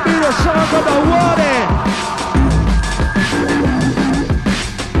 I'm gonna be the sound of the warning.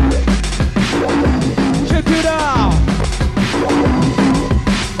 Check it out.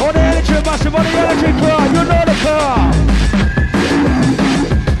 On the energy massive, on the energy car, you know the car.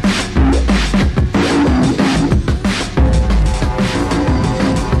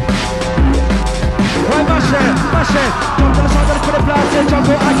 Right, massive. Jump to the side of the plastic, jump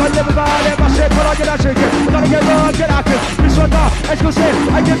to I can live about it, massive, put on your chicken. Gotta get on, get active. This one now, exclusive,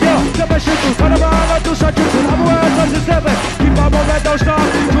 I give you the machine to turn around and do such a thing. I'm aware of such a seven. Keep my moment, don't stop.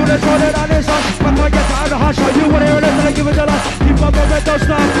 Do the turning on this one. But I get out of the hush, you wanna hear it, and give it a lot. Keep my moment, don't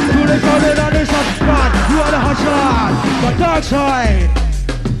stop. Do the turning on this one. God, you are the hush line. The dark side.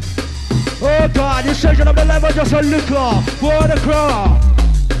 Oh God, you're changing up the level just a little. For the crowd.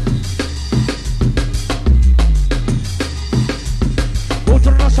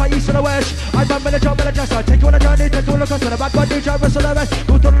 north, side, east, and the west. I'm a manager, side. Take you on a journey, take you on a coast, and a bad boy DJ, rest of the rest.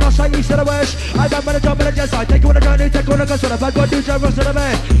 Go to the north, side, east, and the west. I'm a manager, side. Take you on a journey, take you on a coast, and a bad boy DJ, rest of the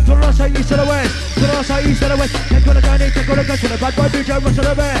rest. To the north, side, east, and the west. To the north, side, east, and the west. Take you on a journey, take you on a coast, and a bad boy DJ, rest of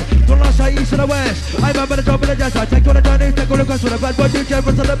the rest. To the north, side, east, and the west. I'm a manager, side. Take you on a journey, take you on a coast, and a bad boy DJ, rest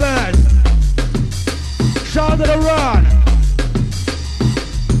of the best. Shout to the run.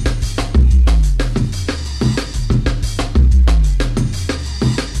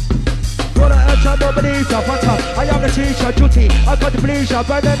 I am the teacher, duty. I got the pleasure,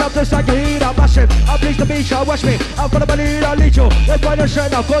 burning up the second heat. I'm massive. I please the beach, I watch me. I'm gonna believe I lead you. Let's find a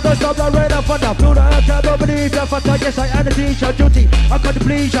shit now. Go to stop the rain up and up. Through the earth, I don't believe the fun. Yes, I am the teacher, duty. I got the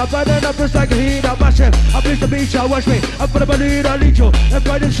pleasure, burning up the second heat. I'm massive. I please the beach, I watch me. I'm gonna believe I lead you. Let's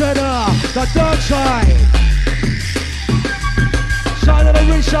find a shit now. The dark side. Side of the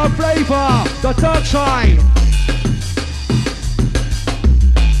rich flavor. The dark side.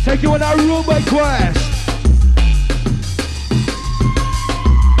 Take you on our roommate quest.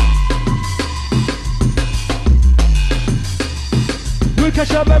 We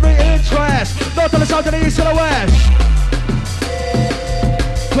catch up every interest. North to the south to the east to the west.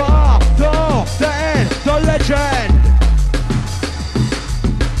 The end, the legend.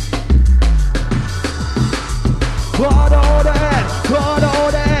 All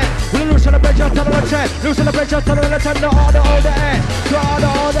the end. We loosen the bridge up to the 10. Loosen the bridge up to the 10. All the end.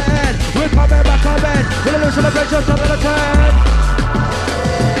 We're coming back again. We loosen the bridge up to the 10.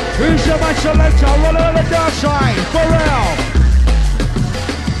 Who's your man selector? Roll on the dark side. For real.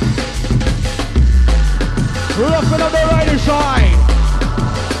 Roughing on the right side.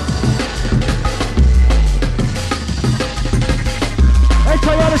 Hey,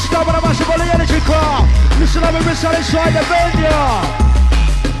 tell you how to stop on a massive on the energy car. Listen up and listen inside the venue.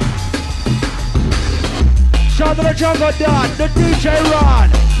 Shout to the jungle done, the DJ run.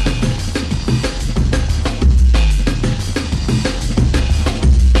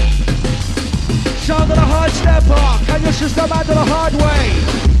 Shout to the hard stepper, can you system out to the hard way?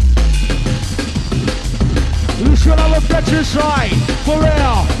 You should have a fletcher side, for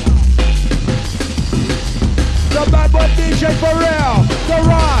real. The bad boy DJ for real, the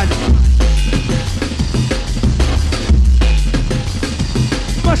run.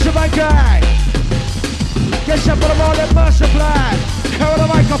 Massive and gang. Get set for the morning master plan. Carry the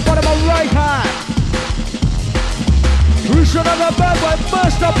mic up on my right hand. We should have a bad boy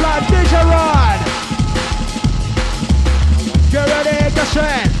master plan, DJ run. Get ready, get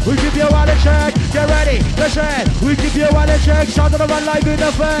set. We give you one a check. Get ready, get set. We give you one a check. Shout to the run live in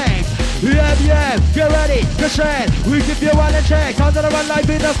the fake. Yeah, get ready, get set. We give you one a check. Shout to the run live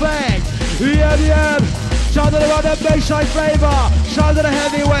in the fake. Yeah. Shout to the run the baseline flavor. Shout to the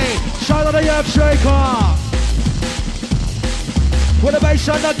heavyweight. Shout to the herb shaker. With the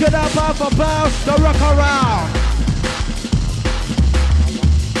baseline, knock it out, pound for pound. The rock around.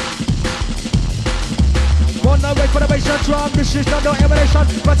 One night wait for the bass and drum. This is not no emanation,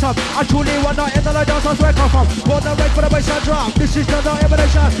 but I truly want to enter the dance where I come from. One night wait for the bass and drum. This is not no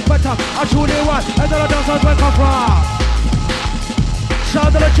emanation, but I truly want to enter the dance where I come from.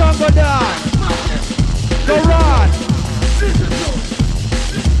 Shout to the jungle down. Go run.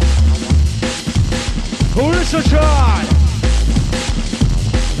 Who is the shot?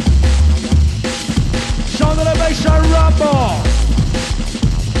 Shout to the bass and rumble.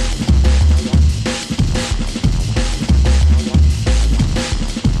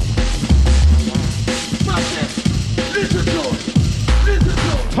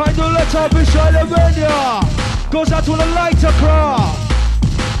 Time to let up inside the venue. Goes out to the light across.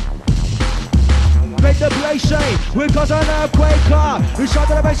 Make the place shake. We cause an earthquake. We shot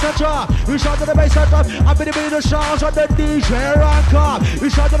to the bass and drum. We shot to the bass and drum. I'm gonna be the sounds on the DJ run come. We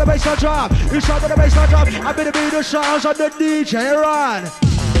shot to the bass and drum. We shot to the bass and drum. I'm gonna be the sounds on the DJ run.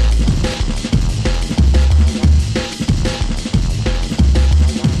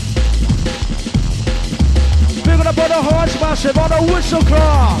 We're gonna put a horse massive on a whistle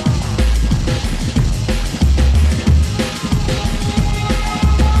claw.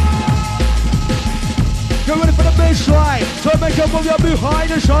 Get ready for the baseline. So make your move, you're behind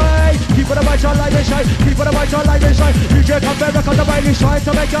the side. Keep on the right side, like this side. Keep on the right side, like this side. DJ come back on the right side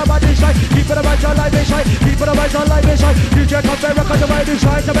to make your body side. Keep on the right side, like this side. Keep on the right side, like this side. DJ come back on the right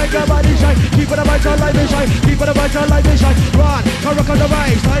side to make your body side. Keep on the right side, like this side. Keep on the right side, like this side. Run, come rock on the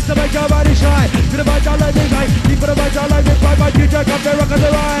right side to make your body side. To the right side, like this side. Keep on the right side, like this side. My DJ come back on the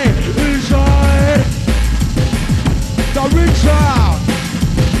right inside. The reach out.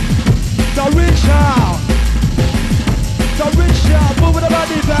 The reach out. The reach out, moving the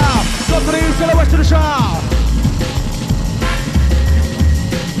body down. Go to the east to the west to the south.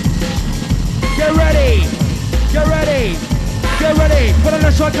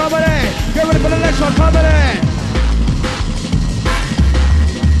 next one coming in. Get ready for the next one coming in.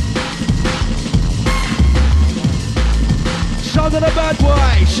 Sound of the bad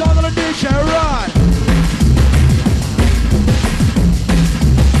boy, sound of the DJ, run.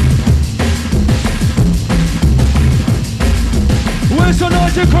 Where's the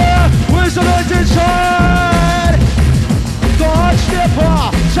noise in choir? Where's the noise inside? The hot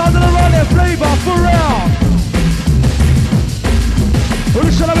stepper, sound of the running flavor for real.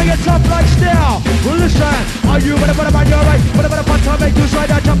 Listen, let me get tough like steel. Listen, are you ready for the man? You're right. Ready for the punch, I'll make you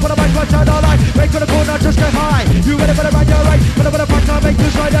slide that jump for the mic, punch out all night. Make for the corner, just get high. You ready for the man? You're right. Ready for the punch, I'll make you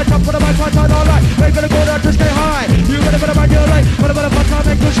slide that jump for the mic, punch out all night. Make for the corner, just get high. You ready for the man? You're right. Ready for the punch, I'll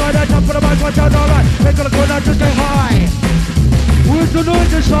make you slide that jump for the mic, punch out all night. Make for the corner, just get high. Where's the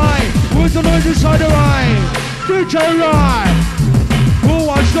noise inside? Where's the noise inside the ride? DJ Ride. Who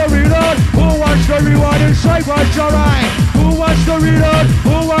wants the reload? Who wants the rewind inside? What's your right? Who wants the reload?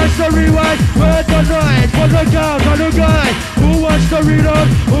 Who wants the rewind? Where's the noise? For the girls and the guys. Who wants the reload?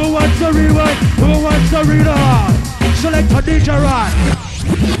 Who wants the rewind? Who wants the reload? Select a DJ Ride.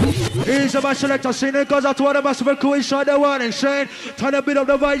 He's a master selector, singing goes out to all the massive crew inside the one insane. Trying to beat up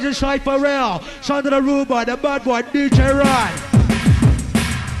the vibes inside for real. Sound of the rude boy, the bad boy, DJ Ride.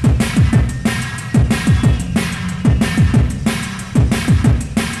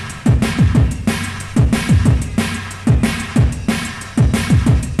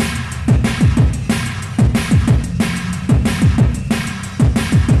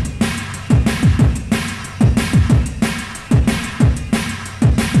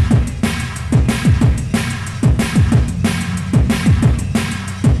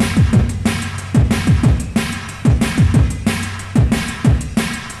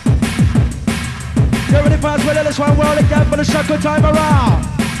 This one roll again for the second time around.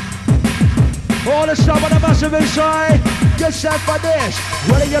 All the stuff on the massive inside. Get set for this.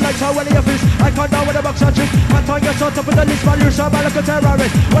 Whether you like how, whether you fish, I can't know with the box and trick. My tongue gets on top of the list, man, you're somebody like a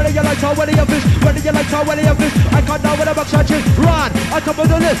terrorist. Whether you like how, whether you fish, whether you like how, whether you fish, I can't know with the box and trick. Run on top of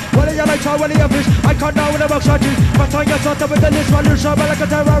the list. Whether you like how, whether you fish, I can't know with the box and trick. My tongue gets on top of the list, man, you're somebody like a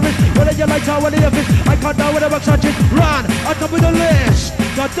terrorist. Whether you like how, whether you fish, I can't know with the box and trick. Run on top of the list.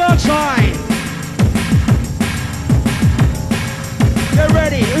 The dark side. Get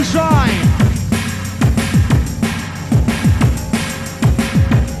ready, inside.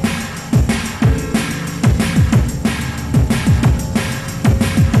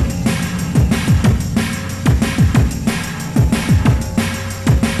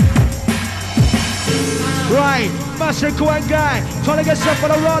 Right, massive cool and gang. Trying to get set for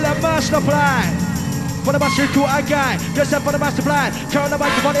the roll and master plan. For the master cool and gang, get set for the master plan. Carry the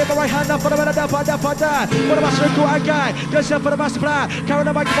microphone in my right hand, up for the minute, up and down, down. For the master cool and gang, get set for the master plan. Carry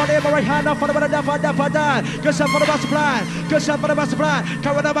the microphone in my right hand, up for the minute, up and down, down. Get set for the master plan, get set for the master plan.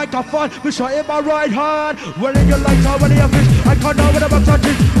 Carry the microphone, we shot in my right hand. Whether you like how, whether you fish, I can't know with the box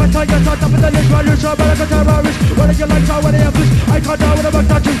touching. My tongue gets on top of the list, while you're so like a terrorist. Whether you like how, whether you fish, I can't know with the box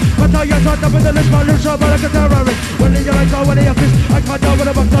touching. My tongue gets on top of the list, while you're so like a terrorist. Whether you like how, whether you fish, I can't know with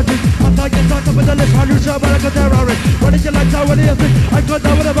the box touching. My tongue gets on top of the list, while you're so like a terrorist. Whether you like how, whether you fish, I can't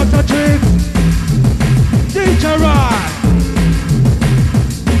know with the box touching. DJ Ride.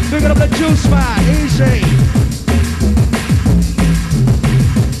 Big up the juice man, easy.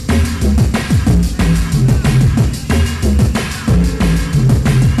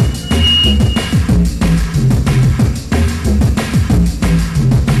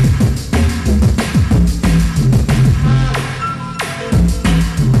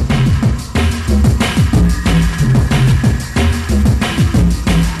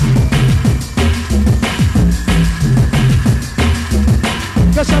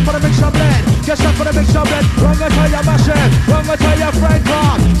 Get set for the big summit, run go tell your massive, run go tell your friend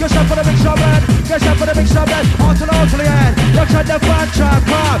come. Get set for the big summit, get set for the big summit, on to the end, look at the fan trap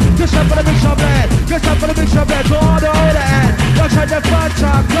come. Get set for the big summit, get set for the big summit, to all the end, look at the fan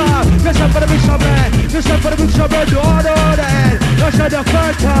trap come. Get set for the big summit, get set for the big summit, to all the end, look at the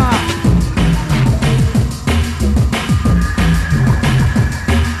fan trap.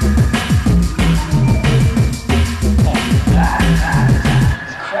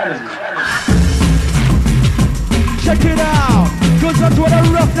 Check it out, cause that's what a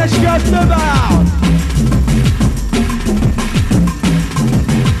roughness gets about.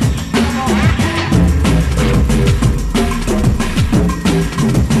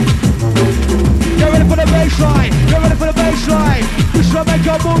 Get ready for the baseline, get ready for the baseline. This will make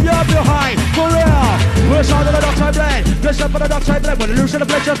your move, you're behind, for real. the sound of the dark side blend. Get set for the dark side blend. When the loose in the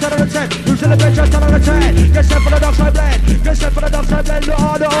place, just 10 out of 10. Loose in the place, just 10 out of 10. Get set for the dark side blend. Get set for the dark side blend. Look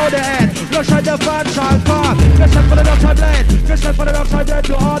on the older end. Look side the fan sound come. Get set for the dark side blend. Get set for the dark side blend.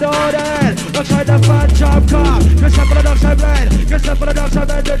 Look on the older end. Look side the fan sound come. Get set for the dark side blend. Get set for the dark side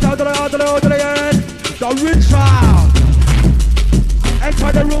blend. Get down to the end. The ring sound.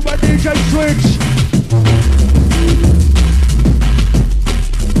 Enter the room and DJ switch.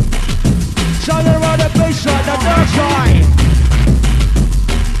 Sound around the baseline, the dark side.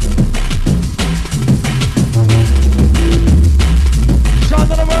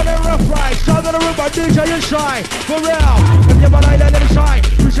 Sound around the rough ride. Sound of the room and DJ inside. For real. If you're my island inside,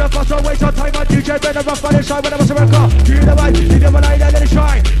 you should fast away some time and DJ better rough ride inside when I was a record. Give you the mic, if you're my island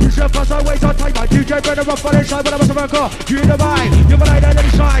inside, you should fast away some time and DJ better rough ride inside when I was a record. Give you the mic, you're my island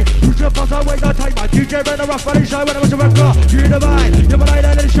inside, you should fast away some time and DJ better rough ride inside when I was a record. Give you the mic, you're my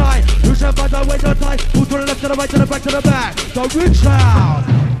island inside, you should fast away some time. Move to the left, to the right, to the back, to the back. The rich sound.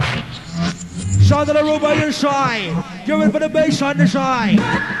 Sound of the room by inside. You're in for the bass on the side.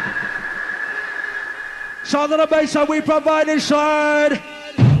 Sound of the bass that we provide inside.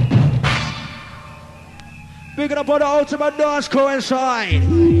 Picking up on the ultimate dance crew inside.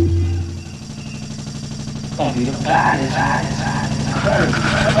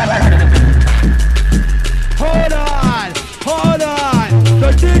 Hold on, hold on.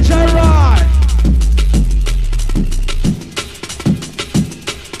 The DJ run.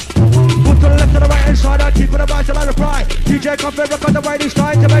 To the left, to the right inside, I keep it about till I reply. DJ Coffee, rock on the right, he's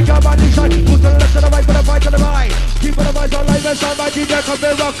trying to make your body shine. Move to the left, to the right, put a fight to the right. Keep it about till live inside, my DJ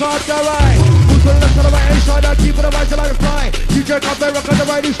Coffee, rock on the right. Move to the left, to the right inside, I keep it about till I reply. DJ Coffee, rock on the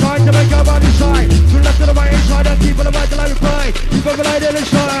right, he's trying to make your body shine. To the left, to the right inside, I keep it about till I reply. Keep it right in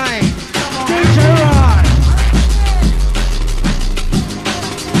inside. DJ Rod.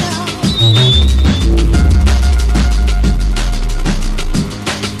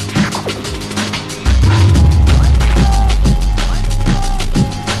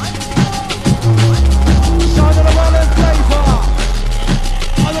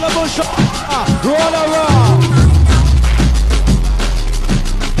 Roll around.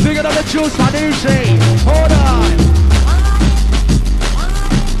 Bigger than the juice on easy. Hold on.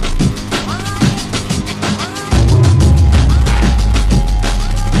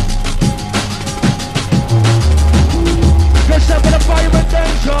 Get set for the fire and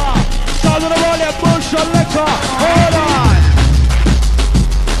danger. Sound of the rolling bush and liquor. Hold on.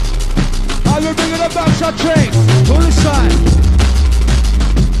 I will bring it back to tricks. To the side.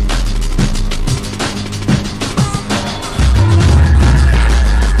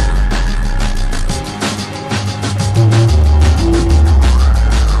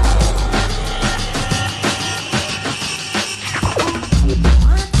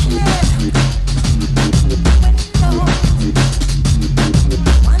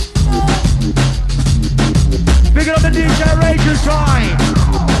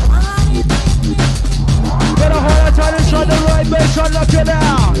 Lock it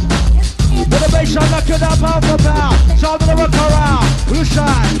down. With the bass, lock it down, pound for pound. Sound of the rock around. Who's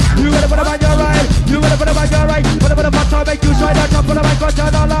shine? You gotta put them on your right. You gotta put them on your right. Put them on the bottom, make you slide on top of the mic, got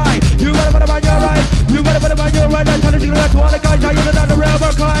down the line. You gotta put them on your right. You gotta put them on your right. I'm telling you to all the guys, how you down the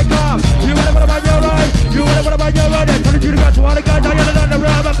railroad car come. You gotta put them on your right. You gotta put them on your right. I'm telling you to all the guys, how you down the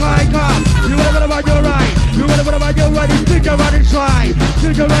railroad car come. You gotta put them on your right. You gotta put them on your right. It's DJ right inside.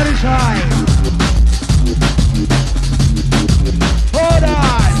 DJ right inside. Hold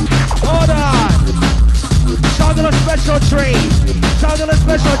on, hold on. Sound of a special treat. Sound of a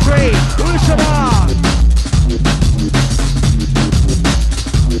special treat. Listen up.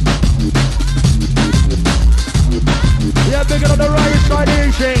 Yeah, bigger on the right side,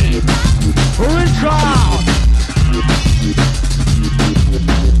 easy. Rinse out.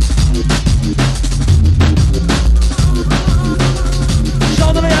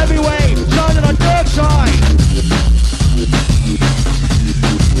 Sound of the heavyweight. Sound of the dark side.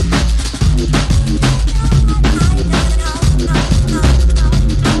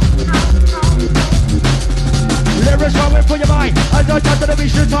 Lyrics coming for your mind. As I touch to the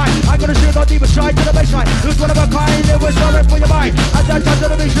vision time, I'm gonna shoot on deeper side to the baseline. Who's one of a kind? Lyrics coming for your mind. As I touch to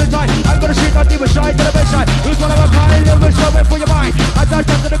the vision time, I'm gonna shoot on deeper side to the baseline. Who's one of a kind? Lyrics coming for your mind. As I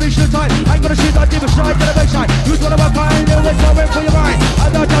touch to the vision time, I'm gonna shoot on deeper side to the baseline. Who's one of a kind? Lyrics coming for your mind.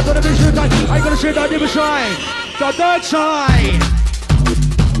 As I touch to the vision time, I'm gonna shoot on deeper side. The dark side.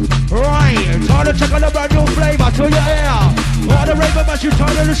 Right, time to check on the brand new flavor to your ear. All the raven must you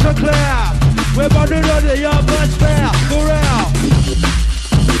turn it so clear. We're about to do the young man's fair. For real.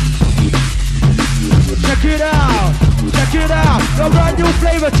 Check it out. Check it out. The brand new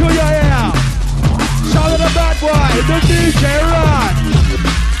flavor to your ear. Sound of boy, the DJ Ron.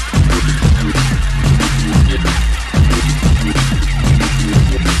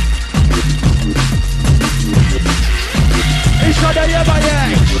 Inside the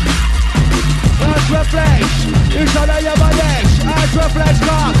Yamayek, as reflex. Inside the Yamayek, as reflex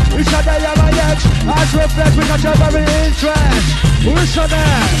come. Inside the Yamayek, as reflex. We got your very interest. Who's on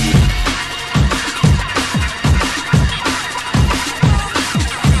that?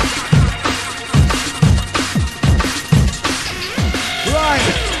 Right,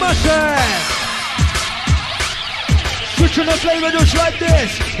 massive. Switching the flavor just like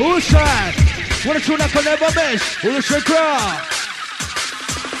this. Who's that? What a tune I can never miss. Who's the crowd?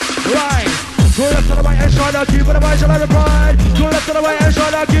 Right. Go left to the right and shine, I'll keep it away, shall I reply? Go left to the right and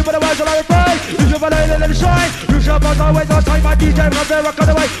shine, I'll keep it away, shall I reply? If you're violating, let it shine. You shall pass my way, don't take my DJ from there, rock on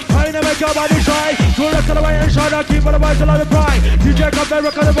the way. I ain't make your body shine. Go left to the right and shine, I'll keep it away, shall I reply? DJ come there,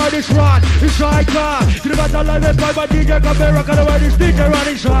 rock on the way, this run. Inside car. Get about the line, reply, my DJ come there, rock on the way, this DJ run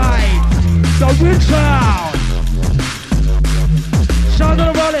inside. The wind sound. Sound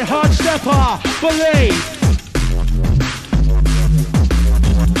of the rolling, hard stepper, believe.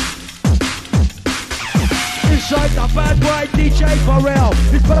 Inside the bad boy DJ for real.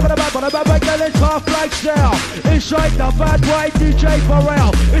 It's bad boy getting tough like steel. Inside the bad boy DJ for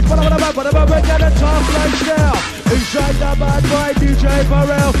real. It's bad boy getting tough like steel. Inside the bad boy DJ for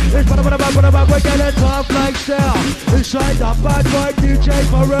real. It's bad boy getting tough like steel. Inside the bad boy DJ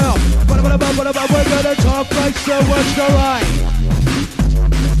for real. Bad boy getting tough like steel. Watch the right.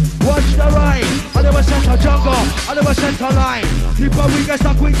 Watch the right, I never sent a jungle, I never sent a line. People we get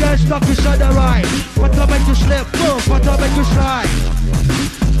stuck inside the right. But I make you slip, boom, but I make you slide.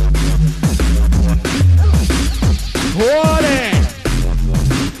 Warning!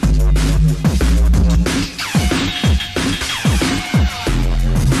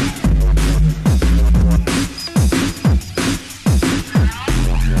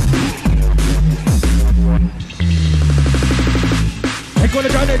 Take all the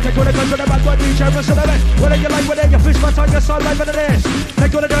journey, take all the guns to the bad boy DJ, rest of the best. Whether you like, whether you fish, my tongue, your soul, life and it is.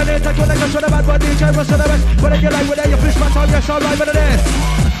 Take all the journey, take all the guns to the bad boy DJ, rest of the best. Whether you like, whether you fish, my tongue, your soul, life and it is.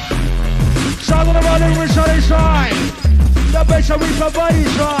 Sound of the rolling, we're shot inside. The bass and we provide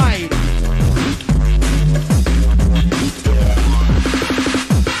inside.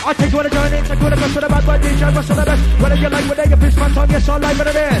 I take all the journey, take all the guns to the bad boy DJ, rest of the best. Whether you like, whether you fish, my tongue, your soul, life and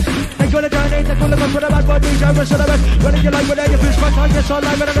it is. Take all the journey, take all the guns to the bad boy DJ, rest of the best. Whether you like, whether you fish, my tongue, your soul,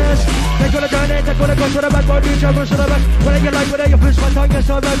 life and it is. Take all the journey, take all the guns to the bad boy DJ, rest of the best. Whether you like, whether you fish, my tongue, your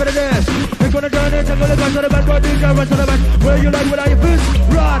soul, life and it is. Take all the journey, take all the guns to the bad boy DJ, rest of the best. Whether you like, whether you fish,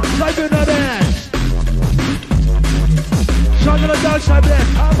 run, life and it is. Sound of the dance like this,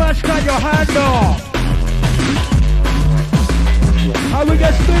 how much can you handle? How we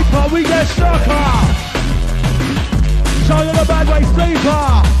get sleeper, we get stalker. Sound of the bad way sleeper.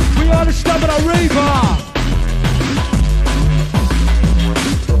 We are the stamina reaper.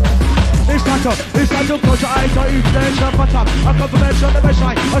 It's time to close your eyes or each nation for top. A confirmation, the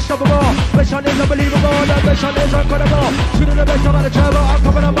mission, unstoppable. Mission is unbelievable, the mission is incredible. Shooting the best out of the travel, I'm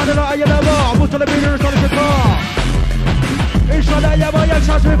coming up on the line, you level. Move to the beat, it's on the car. Inside the Yamayek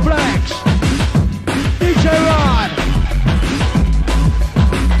sounds reflex. DJ Ron.